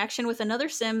interaction with another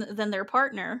Sim than their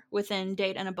partner within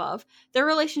date and above, their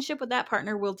relationship with that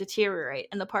partner will deteriorate,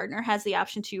 and the partner has the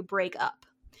option to break up.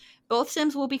 Both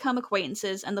Sims will become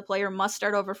acquaintances, and the player must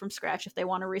start over from scratch if they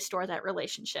want to restore that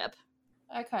relationship.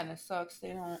 That kind of sucks. They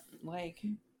don't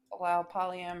allow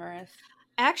polyamorous.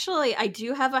 Actually, I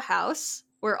do have a house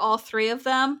where all three of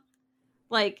them,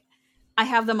 I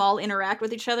have them all interact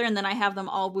with each other, and then I have them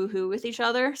all woohoo with each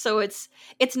other. So it's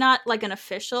not like an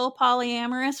official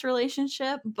polyamorous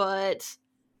relationship, but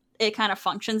it kind of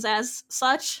functions as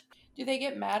such. Do they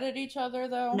get mad at each other,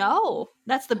 though? No,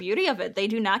 that's the beauty of it. They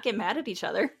do not get mad at each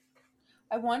other.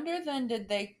 I wonder then, did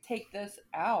they take this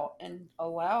out and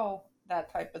allow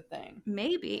that type of thing?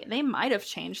 Maybe. They might have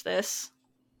changed this.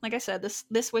 Like I said,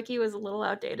 this wiki was a little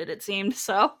outdated, it seemed,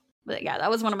 so. But yeah, that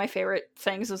was one of my favorite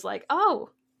things, was like, oh,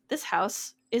 this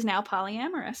house is now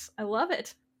polyamorous. I love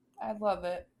it. I love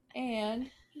it.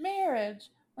 And marriage.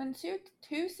 When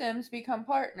two Sims become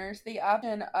partners, the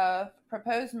option of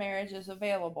proposed marriage is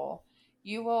available.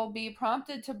 You will be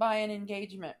prompted to buy an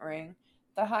engagement ring.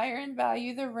 The higher in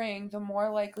value the ring, the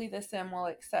more likely the Sim will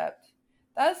accept.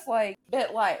 That's like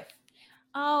BitLife.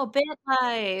 Oh,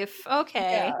 BitLife.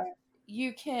 Okay. Yeah.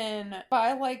 You can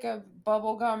buy like a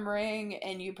bubblegum ring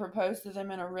and you propose to them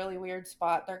in a really weird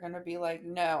spot, they're going to be like,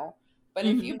 no. But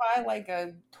if you buy like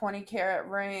a 20-carat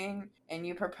ring and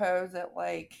you propose at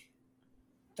like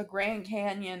the Grand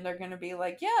Canyon, they're going to be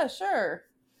like, yeah, sure.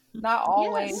 Not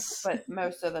always, Yes. but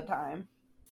most of the time.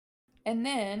 And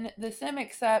then the Sim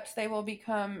accepts, they will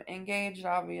become engaged,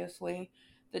 obviously.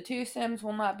 The two Sims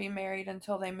will not be married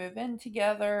until they move in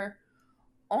together.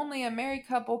 Only a married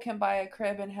couple can buy a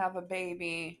crib and have a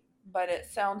baby, but it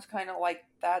sounds kind of like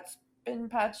that's been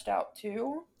patched out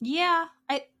too. Yeah,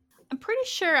 I'm pretty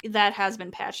sure that has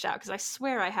been patched out, because I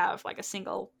swear I have like a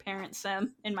single parent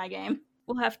Sim in my game.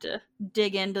 We'll have to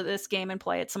dig into this game and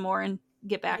play it some more and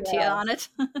get back to you on it.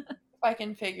 If I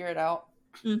can figure it out.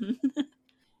 Mm-hmm.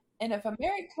 And if a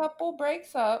married couple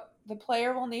breaks up, the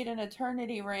player will need an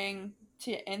eternity ring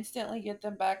to instantly get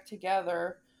them back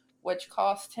together, which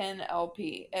costs 10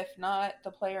 LP. If not,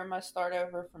 the player must start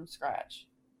over from scratch.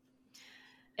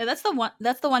 Yeah, that's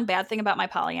the one bad thing about my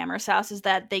polyamorous house, is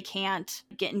that they can't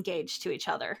get engaged to each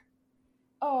other.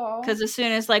 Oh. Because as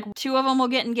soon as like two of them will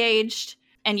get engaged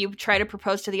and you try to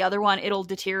propose to the other one, it'll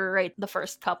deteriorate the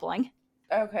first coupling.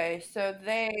 Okay, so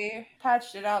they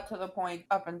patched it out to the point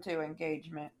up into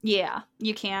engagement. Yeah,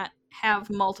 you can't have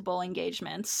multiple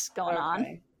engagements going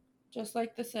on. Just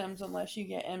like The Sims, unless you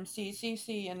get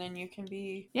MCCC, and then you can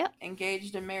be Yep.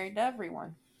 engaged and married to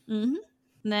everyone. Mm-hmm.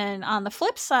 And then on the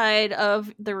flip side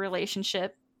of the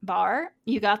relationship bar,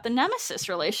 you got the nemesis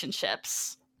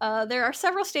relationships. There are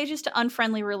several stages to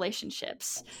unfriendly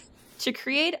relationships. To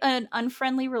create an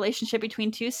unfriendly relationship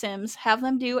between two Sims, have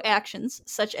them do actions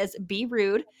such as be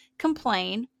rude,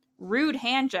 complain, rude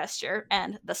hand gesture,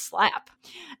 and the slap.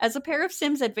 As a pair of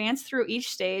Sims advance through each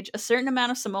stage, a certain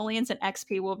amount of simoleons and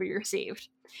XP will be received.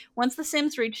 Once the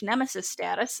Sims reach Nemesis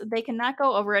status, they cannot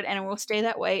go over it, and it will stay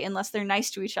that way unless they're nice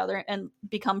to each other and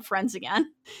become friends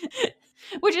again.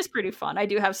 Which is pretty fun. I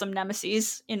do have some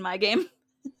Nemesis in my game.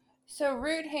 So,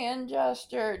 rude hand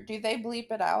gesture, do they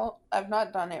bleep it out? I've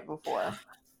not done it before.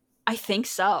 I think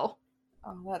so.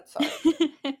 Oh, that sucks.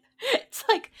 It's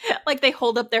like they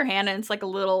hold up their hand and it's like a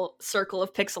little circle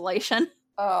of pixelation.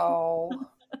 Oh.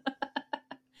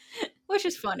 Which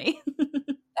is funny.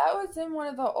 That was in one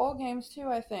of the old games too,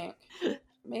 I think.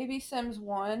 Maybe Sims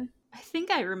 1. I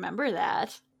think I remember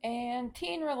that. And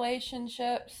teen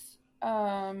relationships.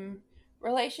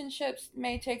 Relationships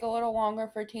may take a little longer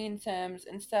for teen Sims.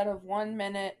 Instead of 1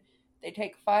 minute, they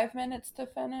take 5 minutes to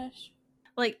finish.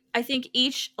 Like, I think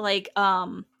each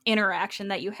interaction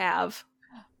that you have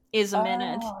is a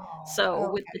minute.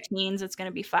 So with the teens, it's going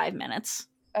to be 5 minutes.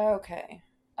 Okay.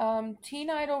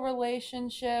 Teen idol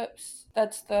relationships,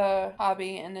 that's the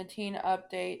hobby in the teen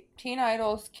update. Teen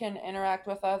idols can interact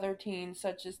with other teens,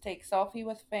 such as take selfie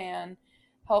with fan,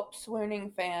 help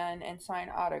swooning fan, and sign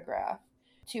autograph.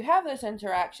 To have this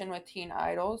interaction with teen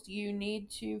idols, you need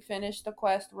to finish the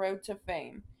quest Road to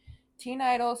Fame. Teen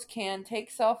idols can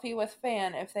take selfie with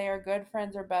fan if they are good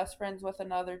friends or best friends with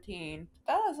another teen.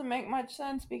 That doesn't make much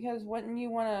sense, because wouldn't you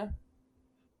want to...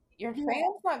 Your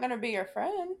fan's not going to be your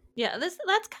friend. Yeah, that's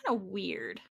kind of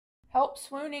weird. Help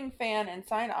swooning fan and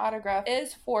sign autograph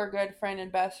is for good friend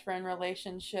and best friend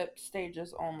relationship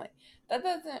stages only. That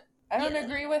doesn't... I don't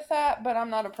agree with that, but I'm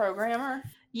not a programmer.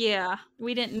 Yeah,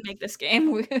 we didn't make this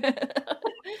game.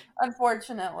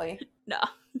 Unfortunately. No.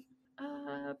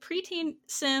 Preteen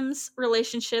Sims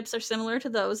relationships are similar to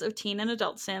those of teen and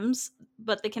adult Sims,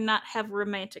 but they cannot have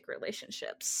romantic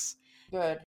relationships.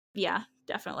 Good. Yeah,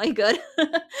 definitely good.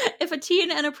 If a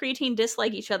teen and a preteen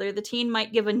dislike each other, the teen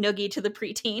might give a noogie to the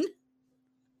preteen.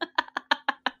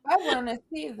 I want to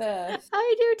see this.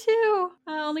 I do too.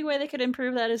 Only way they could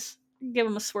improve that is give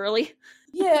them a swirly.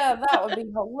 Yeah, that would be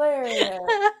hilarious.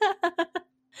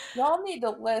 Y'all need to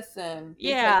listen.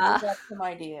 Yeah. We got some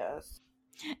ideas.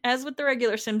 As with the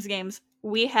regular Sims games,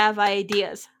 we have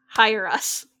ideas. Hire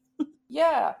us.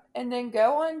 Yeah, and then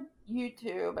go on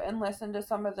YouTube and listen to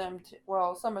some of them.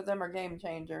 Some of them are game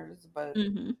changers, but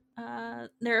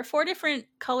there are 4 different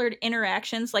colored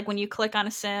interactions. Like when you click on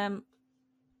a sim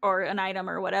or an item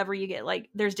or whatever, you get like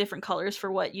there's different colors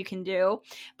for what you can do.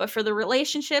 But for the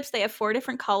relationships, they have 4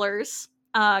 different colors.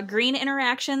 Green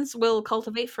interactions will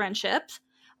cultivate friendships.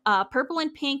 Purple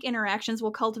and pink interactions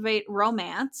will cultivate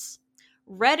romance.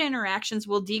 Red interactions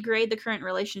will degrade the current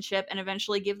relationship and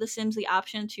eventually give the Sims the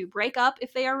option to break up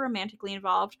if they are romantically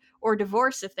involved or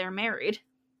divorce if they're married.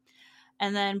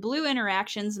 And then blue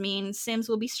interactions mean Sims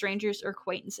will be strangers or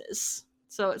acquaintances.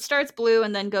 So it starts blue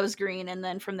and then goes green, and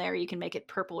then from there you can make it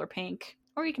purple or pink.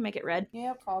 Or you can make it red.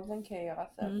 Yeah, causing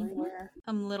chaos everywhere.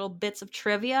 Some little bits of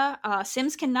trivia.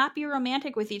 Sims cannot be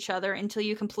romantic with each other until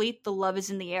you complete the Love is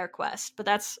in the Air quest, but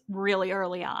that's really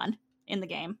early on in the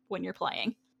game when you're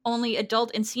playing. Only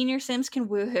adult and senior Sims can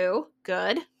woohoo.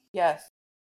 Good. Yes.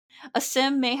 A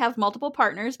Sim may have multiple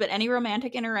partners, but any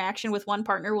romantic interaction with one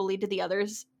partner will lead to the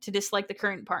others to dislike the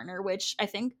current partner, which I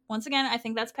think, once again, I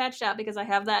think that's patched out because I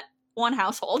have that one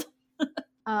household.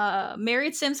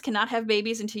 Married Sims cannot have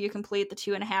babies until you complete the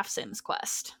 2.5 Sims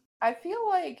quest. I feel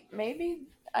like maybe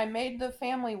I made the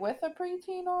family with a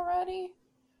preteen already,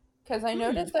 because I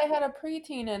noticed I had a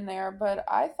preteen in there, but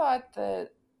I thought that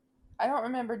I don't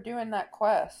remember doing that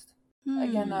quest.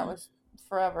 Again, that was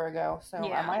forever ago, so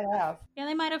yeah. I might have. Yeah,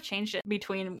 they might have changed it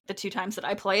between the 2 times that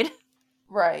I played.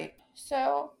 Right.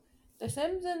 So, the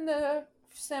Sims in the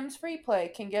Sims Free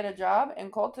Play can get a job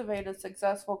and cultivate a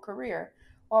successful career,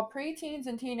 while preteens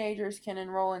and teenagers can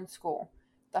enroll in school.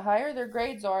 The higher their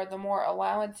grades are, the more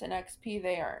allowance and XP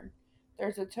they earn.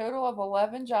 There's a total of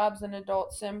 11 jobs an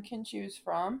adult Sim can choose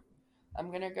from. I'm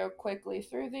going to go quickly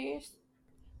through these.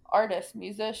 Artist,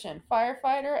 musician,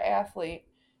 firefighter, athlete,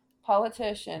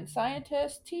 politician,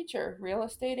 scientist, teacher, real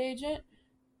estate agent,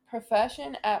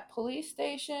 profession at police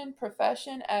station,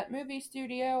 profession at movie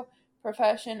studio,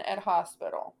 profession at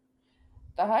hospital.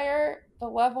 The higher the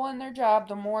level in their job,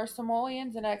 the more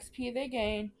simoleons and XP they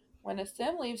gain. When a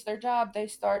Sim leaves their job, they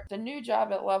start the new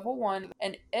job at level 1,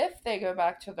 and if they go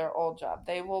back to their old job,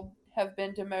 they will have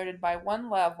been demoted by 1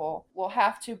 level, will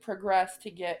have to progress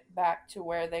to get back to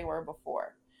where they were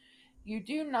before. You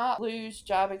do not lose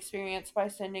job experience by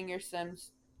sending your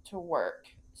Sims to work.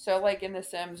 So like in the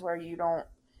Sims where you don't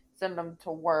send them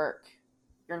to work,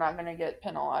 you're not going to get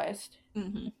penalized.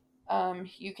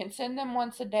 You can send them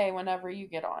once a day whenever you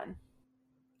get on.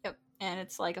 Yep. And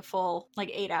it's like a full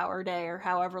 8-hour day or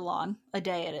however long a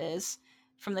day it is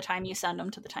from the time you send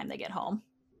them to the time they get home.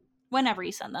 Whenever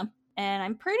you send them. And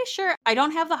I'm pretty sure I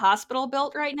don't have the hospital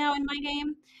built right now in my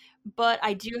game, but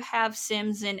I do have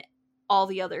Sims in all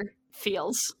the other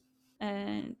fields.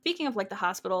 And speaking of the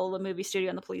hospital, the movie studio,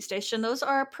 and the police station, those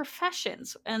are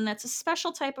professions, and that's a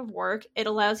special type of work. It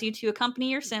allows you to accompany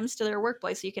your Sims to their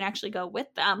workplace so you can actually go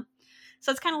with them.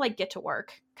 So it's kind of like Get to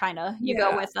Work, kind of. You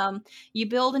go with them. You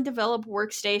build and develop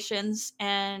workstations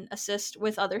and assist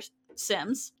with other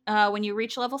Sims. When you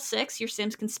reach level 6, your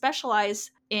Sims can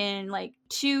specialize in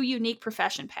 2 unique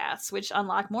profession paths, which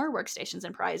unlock more workstations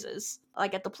and prizes.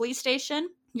 Like at the police station,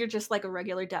 you're just like a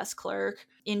regular desk clerk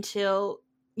until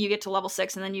you get to level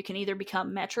 6, and then you can either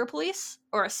become Metro Police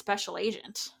or a special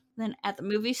agent. Then at the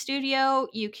movie studio,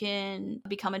 you can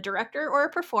become a director or a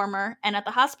performer, and at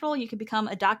the hospital, you can become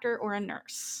a doctor or a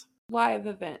nurse. Live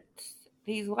events.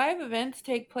 These live events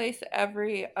take place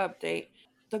every update.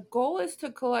 The goal is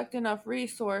to collect enough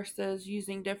resources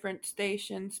using different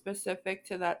stations specific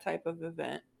to that type of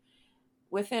event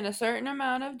within a certain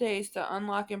amount of days to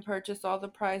unlock and purchase all the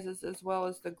prizes as well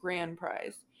as the grand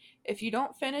prize. If you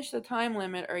don't finish the time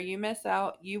limit or you miss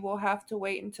out, you will have to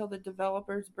wait until the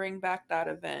developers bring back that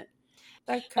event.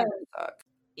 That kind of sucks.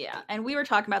 Yeah, and we were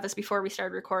talking about this before we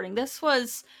started recording. This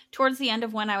was towards the end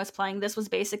of when I was playing. This was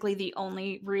basically the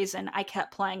only reason I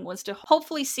kept playing, was to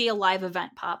hopefully see a live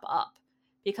event pop up.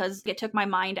 because it took my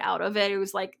mind out of it. It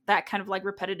was like that kind of like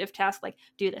repetitive task, like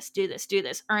do this, do this, do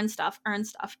this, earn stuff, earn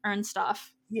stuff, earn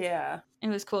stuff. Yeah. It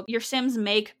was cool. Your Sims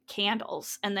make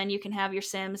candles, and then you can have your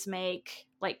Sims make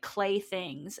like clay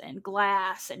things and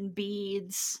glass and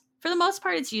beads. For the most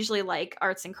part, it's usually like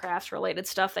arts and crafts related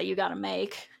stuff that you gotta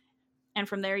make. And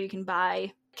from there, you can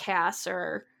buy casts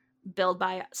or build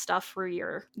by stuff for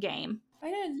your game. I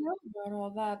didn't know about all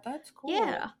that. That's cool.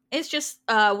 Yeah. It's just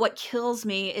what kills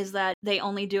me is that they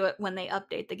only do it when they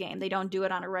update the game. They don't do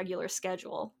it on a regular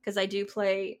schedule. Because I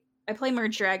play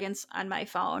Merge Dragons on my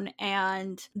phone,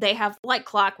 and they have like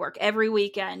clockwork. Every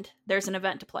weekend, there's an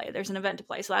event to play.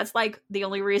 So that's like the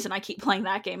only reason I keep playing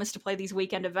that game is to play these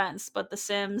weekend events. But The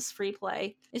Sims free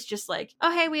play is just like,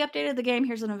 oh, hey, we updated the game.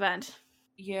 Here's an event.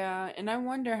 Yeah, and I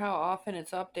wonder how often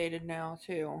it's updated now,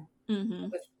 too. Mm-hmm.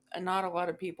 With not a lot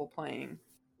of people playing.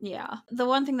 Yeah. The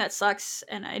one thing that sucks,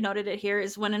 and I noted it here,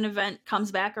 is when an event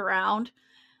comes back around,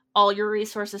 all your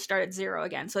resources start at 0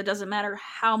 again. So it doesn't matter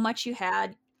how much you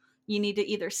had, you need to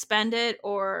either spend it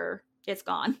or it's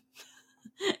gone.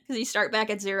 Because you start back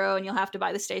at 0 and you'll have to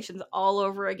buy the stations all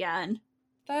over again.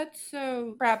 That's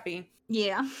so crappy.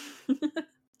 Yeah.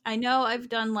 I know I've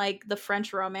done like the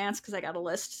French Romance because I got a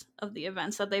list of the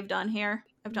events that they've done here.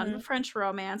 I've done the French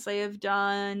Romance. I have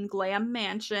done Glam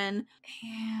Mansion.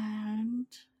 And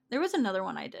there was another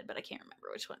one I did, but I can't remember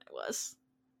which one it was.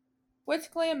 What's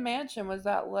Glam Mansion? Was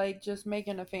that like just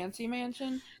making a fancy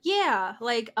mansion? Yeah,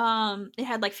 like it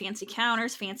had like fancy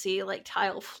counters, fancy like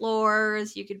tile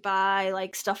floors. You could buy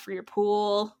like stuff for your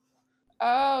pool.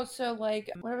 Oh, so like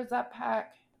what was that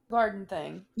pack garden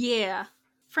thing? Yeah.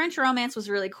 French Romance was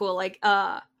really cool. Like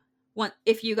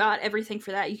if you got everything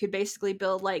for that, you could basically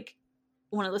build like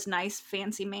one of those nice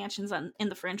fancy mansions in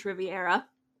the French Riviera.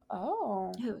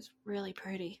 Oh. It was really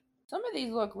pretty. Some of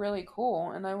these look really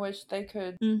cool, and I wish they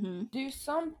could do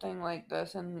something like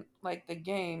this in like the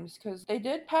games, because they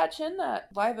did patch in that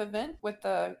live event with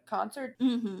the concert.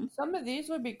 Some of these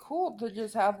would be cool to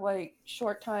just have like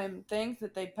short time things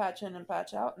that they patch in and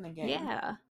patch out in the game.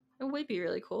 Yeah, it would be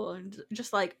really cool, and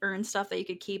just like earn stuff that you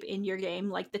could keep in your game,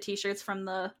 like the t-shirts from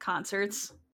the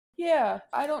concerts. Yeah,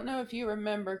 I don't know if you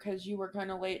remember because you were kind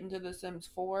of late into The Sims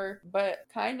 4, but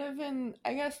kind of in,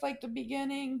 I guess, like the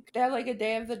beginning, they had like a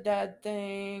Day of the Dead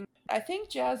thing. I think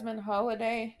Jasmine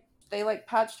Holiday, they like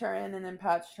patched her in and then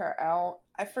patched her out.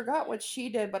 I forgot what she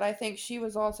did, but I think she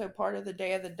was also part of the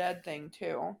Day of the Dead thing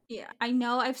too. Yeah, I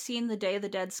know I've seen the Day of the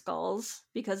Dead skulls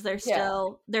because they're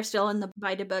still in the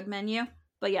buy debug menu.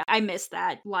 But yeah, I missed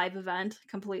that live event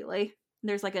completely.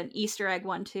 There's like an Easter egg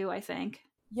one too, I think.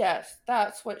 Yes,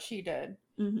 that's what she did.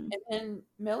 And then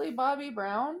Millie Bobby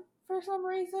Brown, for some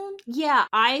reason. Yeah,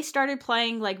 I started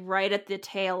playing like right at the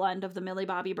tail end of the Millie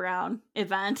Bobby Brown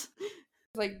event.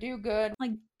 Like, do good.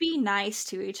 Like, be nice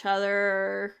to each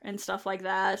other and stuff like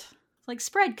that. Like,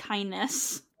 spread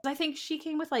kindness. I think she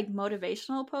came with like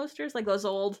motivational posters, like those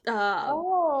old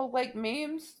like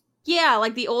memes. Yeah,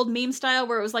 like the old meme style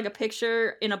where it was like a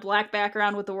picture in a black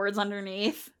background with the words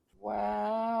underneath.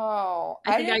 Wow.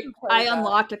 I think I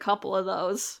unlocked a couple of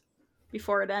those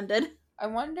before it ended. I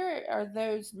wonder, are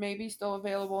those maybe still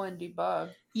available in debug?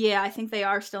 Yeah, I think they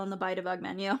are still in the buy debug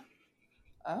menu.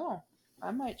 Oh, I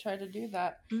might try to do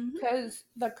that. Because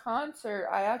the concert,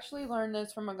 I actually learned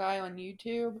this from a guy on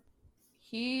YouTube.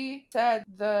 He said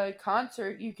the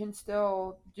concert you can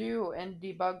still do in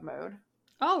debug mode.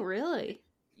 Oh, really?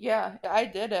 Yeah, I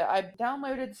did it. I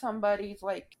downloaded somebody's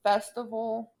like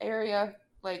festival area,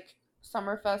 like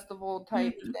summer festival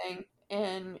type thing,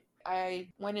 and I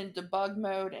went in debug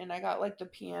mode and I got like the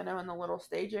piano in the little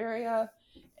stage area,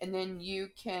 and then you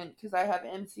can, because I have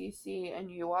MCC and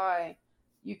UI,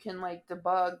 you can like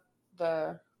debug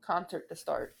the concert to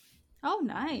start. Oh,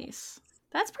 nice.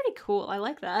 That's pretty cool. I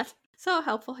like that. So a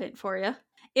helpful hint for you.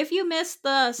 If you missed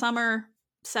the summer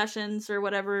sessions or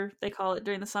whatever they call it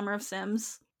during the Summer of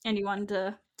Sims, and you wanted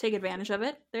to take advantage of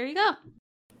it, there you go.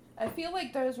 I feel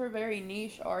like those were very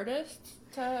niche artists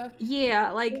to...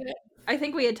 Yeah, like, I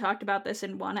think we had talked about this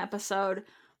in one episode.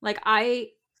 Like, I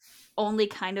only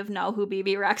kind of know who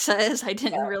Bebe Rexha is. I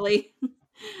didn't really...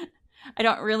 I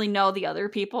don't really know the other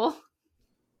people.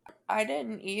 I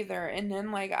didn't either. And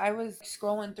then, like, I was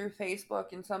scrolling through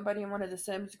Facebook and somebody in one of the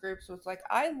Sims groups was like,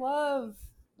 I love...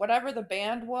 whatever the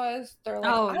band was, they're like,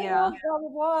 I love blah, blah,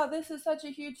 blah. This is such a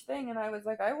huge thing. And I was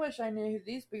like, I wish I knew who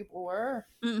these people were.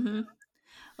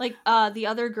 Like, the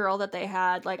other girl that they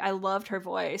had, like, I loved her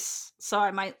voice. So I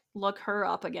might look her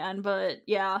up again. But,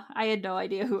 yeah, I had no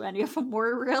idea who any of them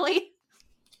were, really.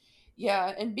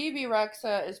 Yeah, and Bebe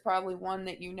Rexha is probably one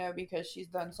that you know because she's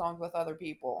done songs with other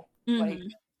people. Like,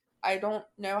 I don't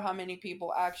know how many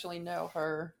people actually know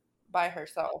her, by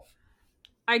herself.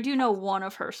 I do know one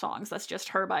of her songs that's just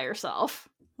her by herself.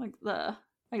 Like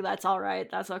That's Alright,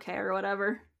 That's Okay, or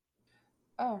whatever.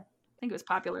 Oh. I think it was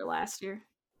popular last year.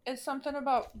 It's something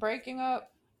about breaking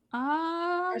up.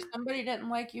 Um, Or somebody didn't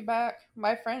like you back.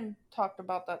 My friend talked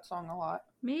about that song a lot.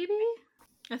 maybe?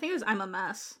 I think it was I'm a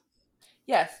Mess.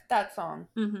 Yes, that song.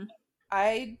 Mm-hmm.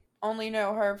 I only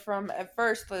know her from at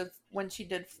first when she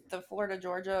did the Florida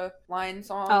Georgia Line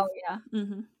song. Oh, yeah.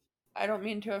 Mm-hmm. I don't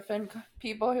mean to offend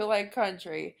people who like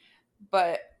country,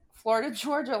 but Florida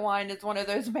Georgia Line is one of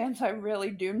those bands I really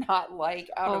do not like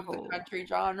out of the country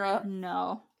genre.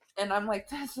 No. And I'm like,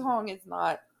 that song is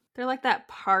not. They're like that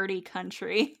party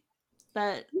country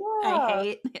that Yeah. I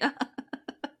hate. Yeah.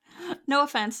 No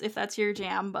offense if that's your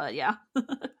jam, but yeah.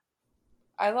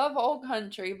 I love old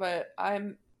country, but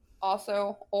I'm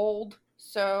also old,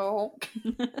 so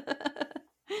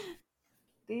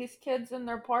these kids in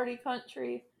their party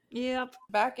country. Yep.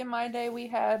 Back in my day, we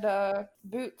had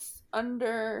boots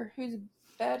under. Whose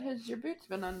bed has your boots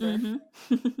been under?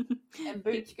 Mm-hmm. And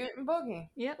Boot Scoot and Boogie.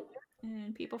 Yep.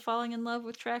 And people falling in love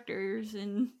with tractors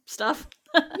and stuff.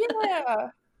 Yeah.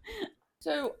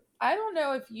 So I don't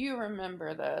know if you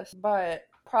remember this, but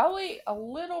probably a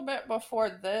little bit before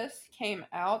this came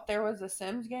out, there was a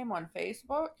Sims game on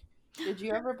Facebook. Did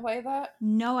you ever play that?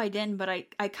 No, I didn't, but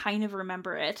I kind of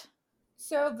remember it.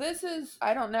 So this is,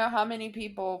 I don't know how many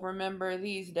people remember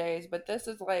these days, but this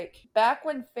is like back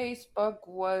when Facebook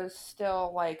was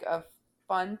still like a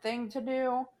fun thing to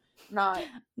do, not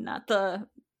the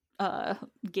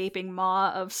gaping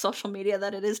maw of social media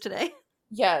that it is today.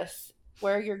 Yes,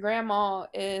 where your grandma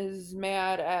is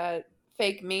mad at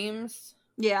fake memes.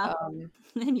 Yeah.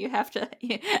 And you have to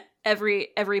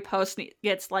every post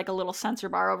gets like a little censor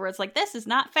bar over it. It's like, this is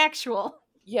not factual.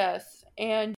 Yes,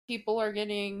 and people are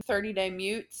getting 30-day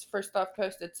mutes for stuff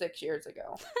posted 6 years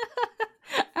ago.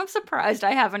 I'm surprised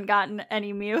I haven't gotten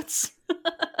any mutes.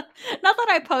 Not that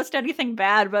I post anything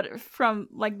bad, but from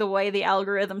like the way the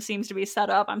algorithm seems to be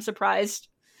set up, I'm surprised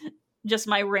just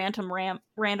my random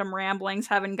ramblings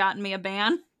haven't gotten me a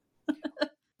ban.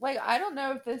 Like, I don't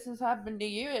know if this has happened to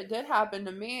you. It did happen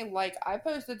to me. Like, I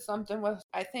posted something with,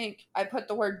 I think I put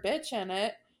the word bitch in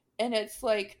it, and it's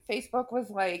like, Facebook was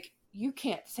like, you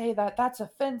can't say that. That's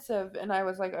offensive. And I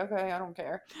was like, okay, I don't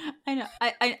care. I know.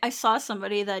 I saw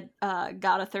somebody that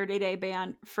got a 30-day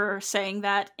ban for saying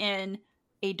that in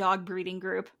a dog breeding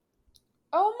group.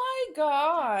 Oh my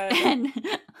god. And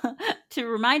to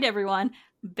remind everyone,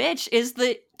 bitch is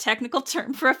the technical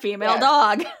term for a female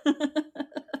dog.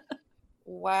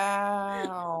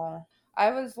 Wow.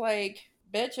 I was like,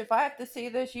 bitch, if I have to see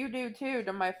this, you do too,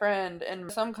 to my friend in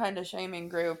some kind of shaming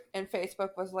group. And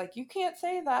Facebook was like, you can't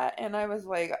say that. And I was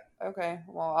like, okay,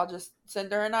 well, I'll just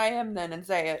send her an IM then and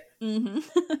say it. Mm-hmm.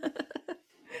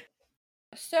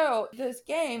 So this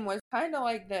game was kind of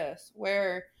like this,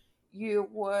 where you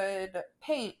would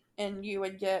paint and you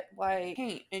would get like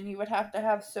paint and you would have to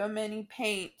have so many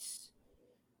paints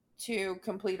to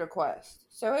complete a quest.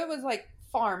 So it was like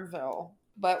Farmville,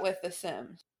 but with The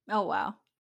Sims. Oh, wow.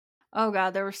 Oh,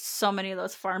 God, there were so many of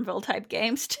those Farmville type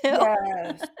games, too.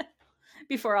 Yes.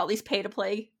 Before all these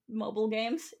pay-to-play mobile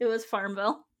games, it was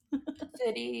Farmville.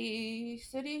 City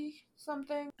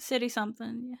something? City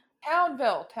something, yeah.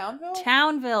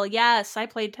 Townville, yes, I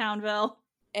played Townville.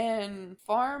 And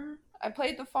Farm, I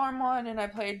played the Farm one, and I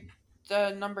played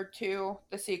the number 2,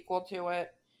 the sequel to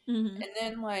it. Mm-hmm. And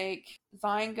then, like,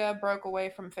 Zynga broke away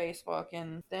from Facebook,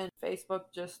 and then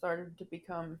Facebook just started to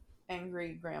become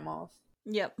angry grandmas.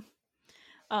 Yep.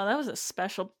 Oh, that was a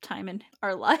special time in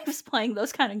our lives, playing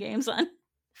those kind of games on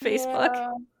Facebook.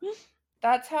 Yeah.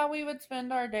 That's how we would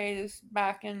spend our days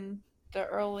back in the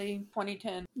early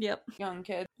 2010. Yep. Young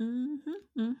kids.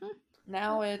 Mm-hmm. Mm-hmm.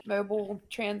 Now it's mobile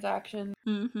transactions.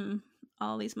 Mm-hmm.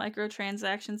 All these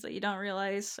microtransactions that you don't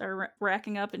realize are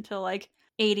racking up until like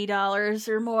 $80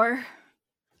 or more.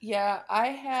 Yeah, I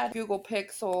had Google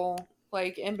Pixel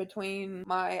like in between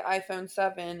my iPhone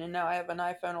 7 and now I have an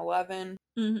iPhone 11.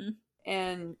 Mm-hmm.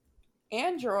 And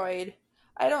Android,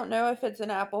 I don't know if it's an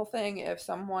Apple thing. If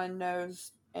someone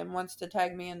knows and wants to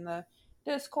tag me in the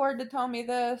Discord to tell me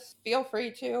this, feel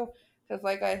free to. Because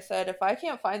like I said, if I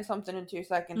can't find something in 2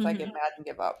 seconds, I get mad and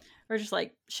give up. Or just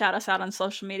like shout us out on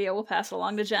social media. We'll pass it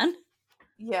along to Jen.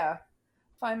 Yeah.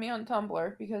 Find me on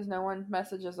Tumblr because no one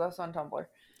messages us on Tumblr.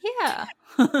 Yeah.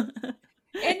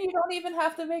 And you don't even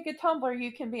have to make a Tumblr.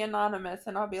 You can be anonymous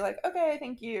and I'll be like, okay,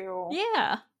 thank you.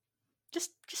 Yeah.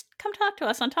 Just come talk to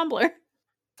us on Tumblr.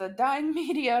 The dying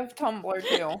media of Tumblr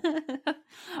too.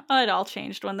 It all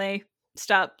changed when they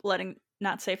stopped letting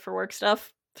not safe for work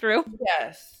stuff through.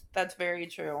 Yes, that's very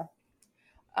true.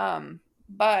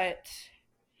 But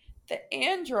The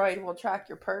Android will track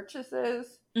your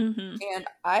purchases. Mm-hmm. And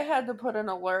I had to put an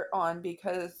alert on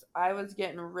because I was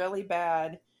getting really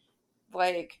bad.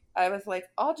 Like, I was like,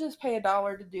 I'll just pay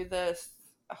 $1 to do this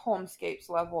Homescapes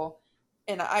level.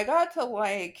 And I got to,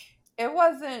 like, it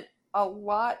wasn't a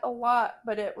lot,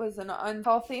 but it was an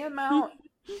unhealthy amount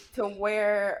to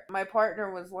where my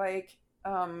partner was like,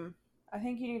 I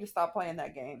think you need to stop playing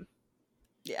that game.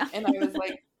 Yeah. And I was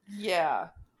like, yeah,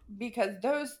 because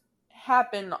those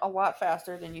happen a lot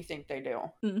faster than you think they do.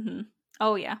 Mm-hmm.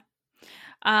 Oh, yeah.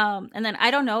 And then I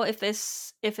don't know if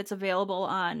it's available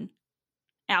on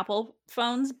Apple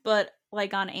phones, but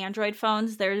like on Android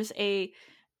phones, there's a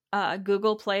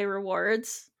Google Play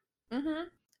Rewards Mm-hmm.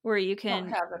 where you Don't can.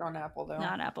 have it on Apple, though.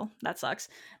 Not Apple. That sucks.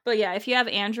 But yeah, if you have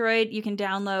Android, you can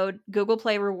download Google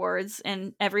Play Rewards,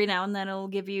 and every now and then it'll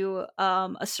give you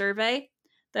a survey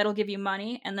that'll give you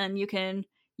money, and then you can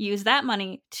use that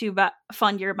money to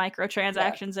fund your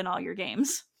microtransactions in all your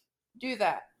games. Do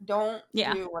that. Don't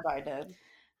do what I did.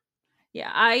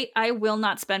 Yeah, I will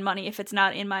not spend money if it's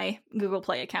not in my Google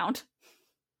Play account.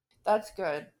 That's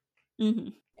good. Mm-hmm.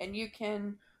 And you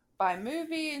can buy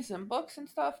movies and books and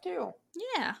stuff, too.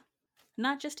 Yeah.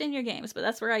 Not just in your games, but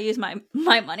that's where I use my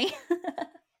money.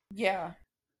 Yeah.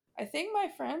 I think my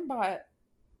friend bought,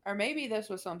 or maybe this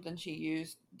was something she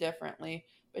used differently,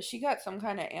 but she got some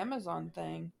kind of Amazon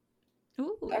thing.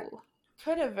 Ooh. That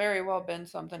could have very well been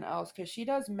something else, because she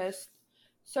does Myst.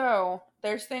 So,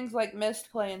 there's things like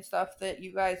Myst Play and stuff that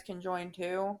you guys can join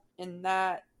too, and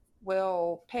that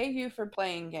will pay you for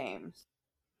playing games.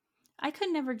 I could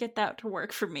never get that to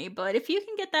work for me, but if you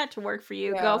can get that to work for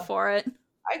you, go for it.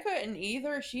 I couldn't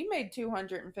either. She made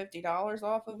 $250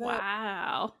 off of it.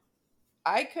 Wow.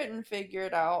 I couldn't figure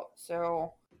it out,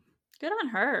 so good on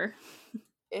her.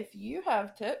 If you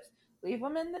have tips, leave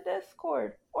them in the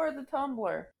Discord or the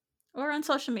Tumblr. Or on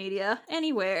social media,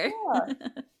 anywhere. Yeah.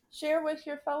 Share with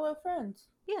your fellow friends.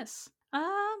 Yes.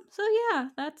 So yeah,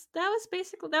 that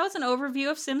was an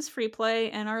overview of Sims Free Play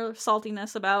and our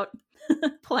saltiness about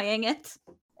playing it.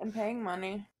 And paying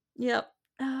money. Yep.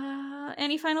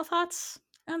 Any final thoughts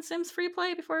on Sims Free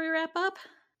Play before we wrap up?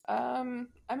 I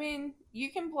mean,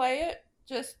 you can play it,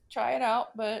 just try it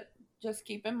out, but just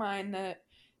keep in mind that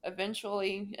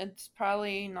eventually it's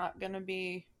probably not going to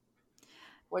be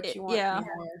what you want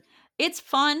anymore. It's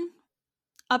fun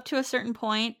up to a certain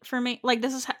point for me. Like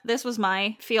this was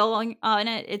my feeling on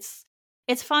it. It's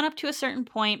fun up to a certain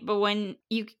point, but when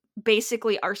you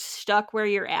basically are stuck where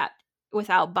you're at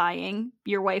without buying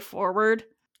your way forward,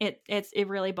 it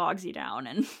really bogs you down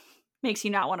and makes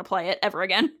you not want to play it ever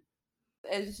again.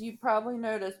 As you probably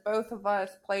noticed, both of us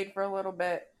played for a little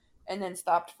bit and then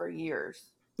stopped for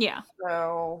years. Yeah.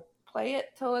 So play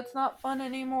it till it's not fun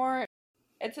anymore.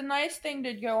 It's a nice thing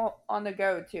to go on the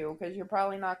go to, because you're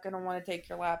probably not going to want to take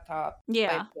your laptop.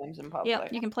 Yeah. Play games in public. Yeah,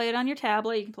 you can play it on your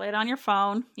tablet. You can play it on your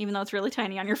phone, even though it's really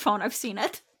tiny on your phone. I've seen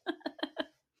it. But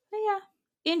yeah,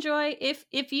 enjoy.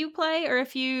 If you play or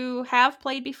if you have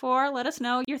played before, let us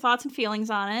know your thoughts and feelings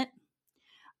on it.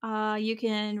 You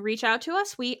can reach out to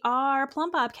us. We are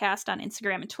Plumbobcast on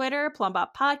Instagram and Twitter,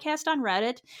 Plumbob Podcast on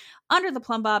Reddit, Under the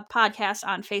Plumbob Podcast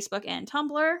on Facebook and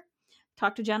Tumblr.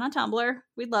 Talk to Jen on Tumblr.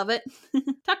 We'd love it.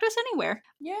 Talk to us anywhere.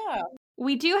 Yeah.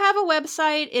 We do have a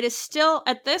website. It is still,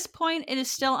 at this point, it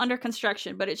is still under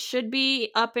construction, but it should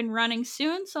be up and running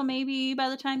soon. So maybe by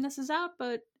the time this is out,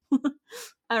 but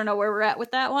I don't know where we're at with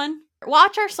that one.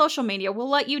 Watch our social media. We'll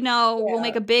let you know. Yeah. We'll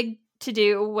make a big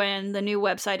to-do when the new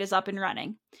website is up and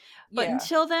running. But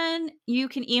until then, you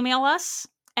can email us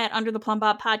at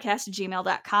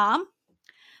undertheplumbobpodcast@gmail.com.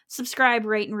 Subscribe,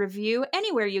 rate, and review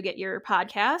anywhere you get your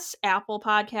podcasts. Apple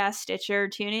Podcasts, Stitcher,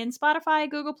 TuneIn, Spotify,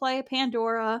 Google Play,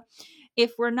 Pandora.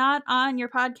 If we're not on your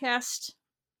podcast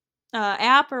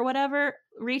app or whatever,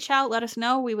 reach out, let us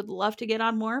know. We would love to get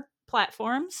on more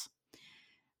platforms.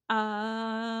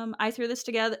 I threw this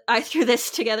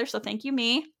together, so thank you,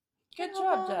 me. Good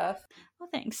job, Jeff. Well,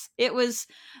 thanks. It was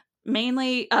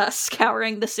mainly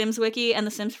scouring the Sims Wiki and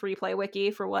the Sims Free Play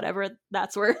Wiki for whatever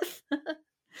that's worth.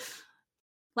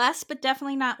 Last but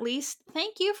definitely not least,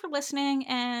 thank you for listening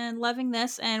and loving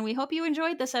this, and we hope you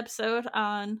enjoyed this episode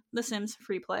on The Sims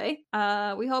Free Play.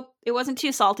 We hope it wasn't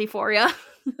too salty for you.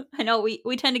 I know we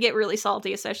tend to get really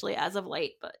salty, especially as of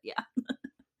late, but yeah.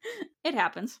 It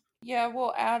happens. Yeah,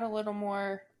 we'll add a little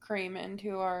more cream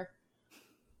into our...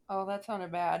 Oh, that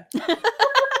sounded bad.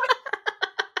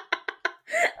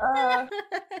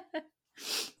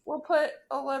 We'll put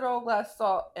a little less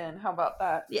salt in. How about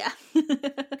that? Yeah.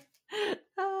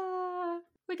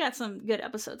 We got some good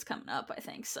episodes coming up, I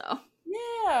think, so.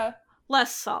 Yeah.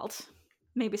 Less salt.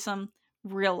 Maybe some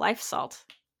real life salt.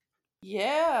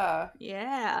 Yeah.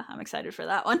 Yeah, I'm excited for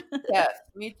that one. Yes,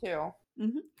 me too.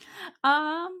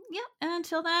 Yeah, and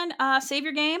until then, save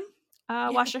your game,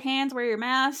 wash your hands, wear your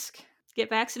mask, get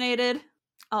vaccinated,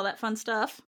 all that fun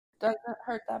stuff. Doesn't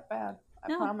hurt that bad,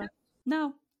 I promise.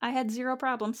 No, I had 0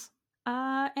 problems.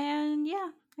 And yeah,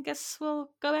 I guess we'll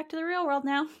go back to the real world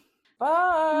now.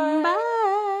 Bye.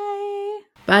 Bye.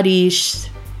 Barish.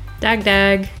 Dag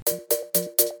dag.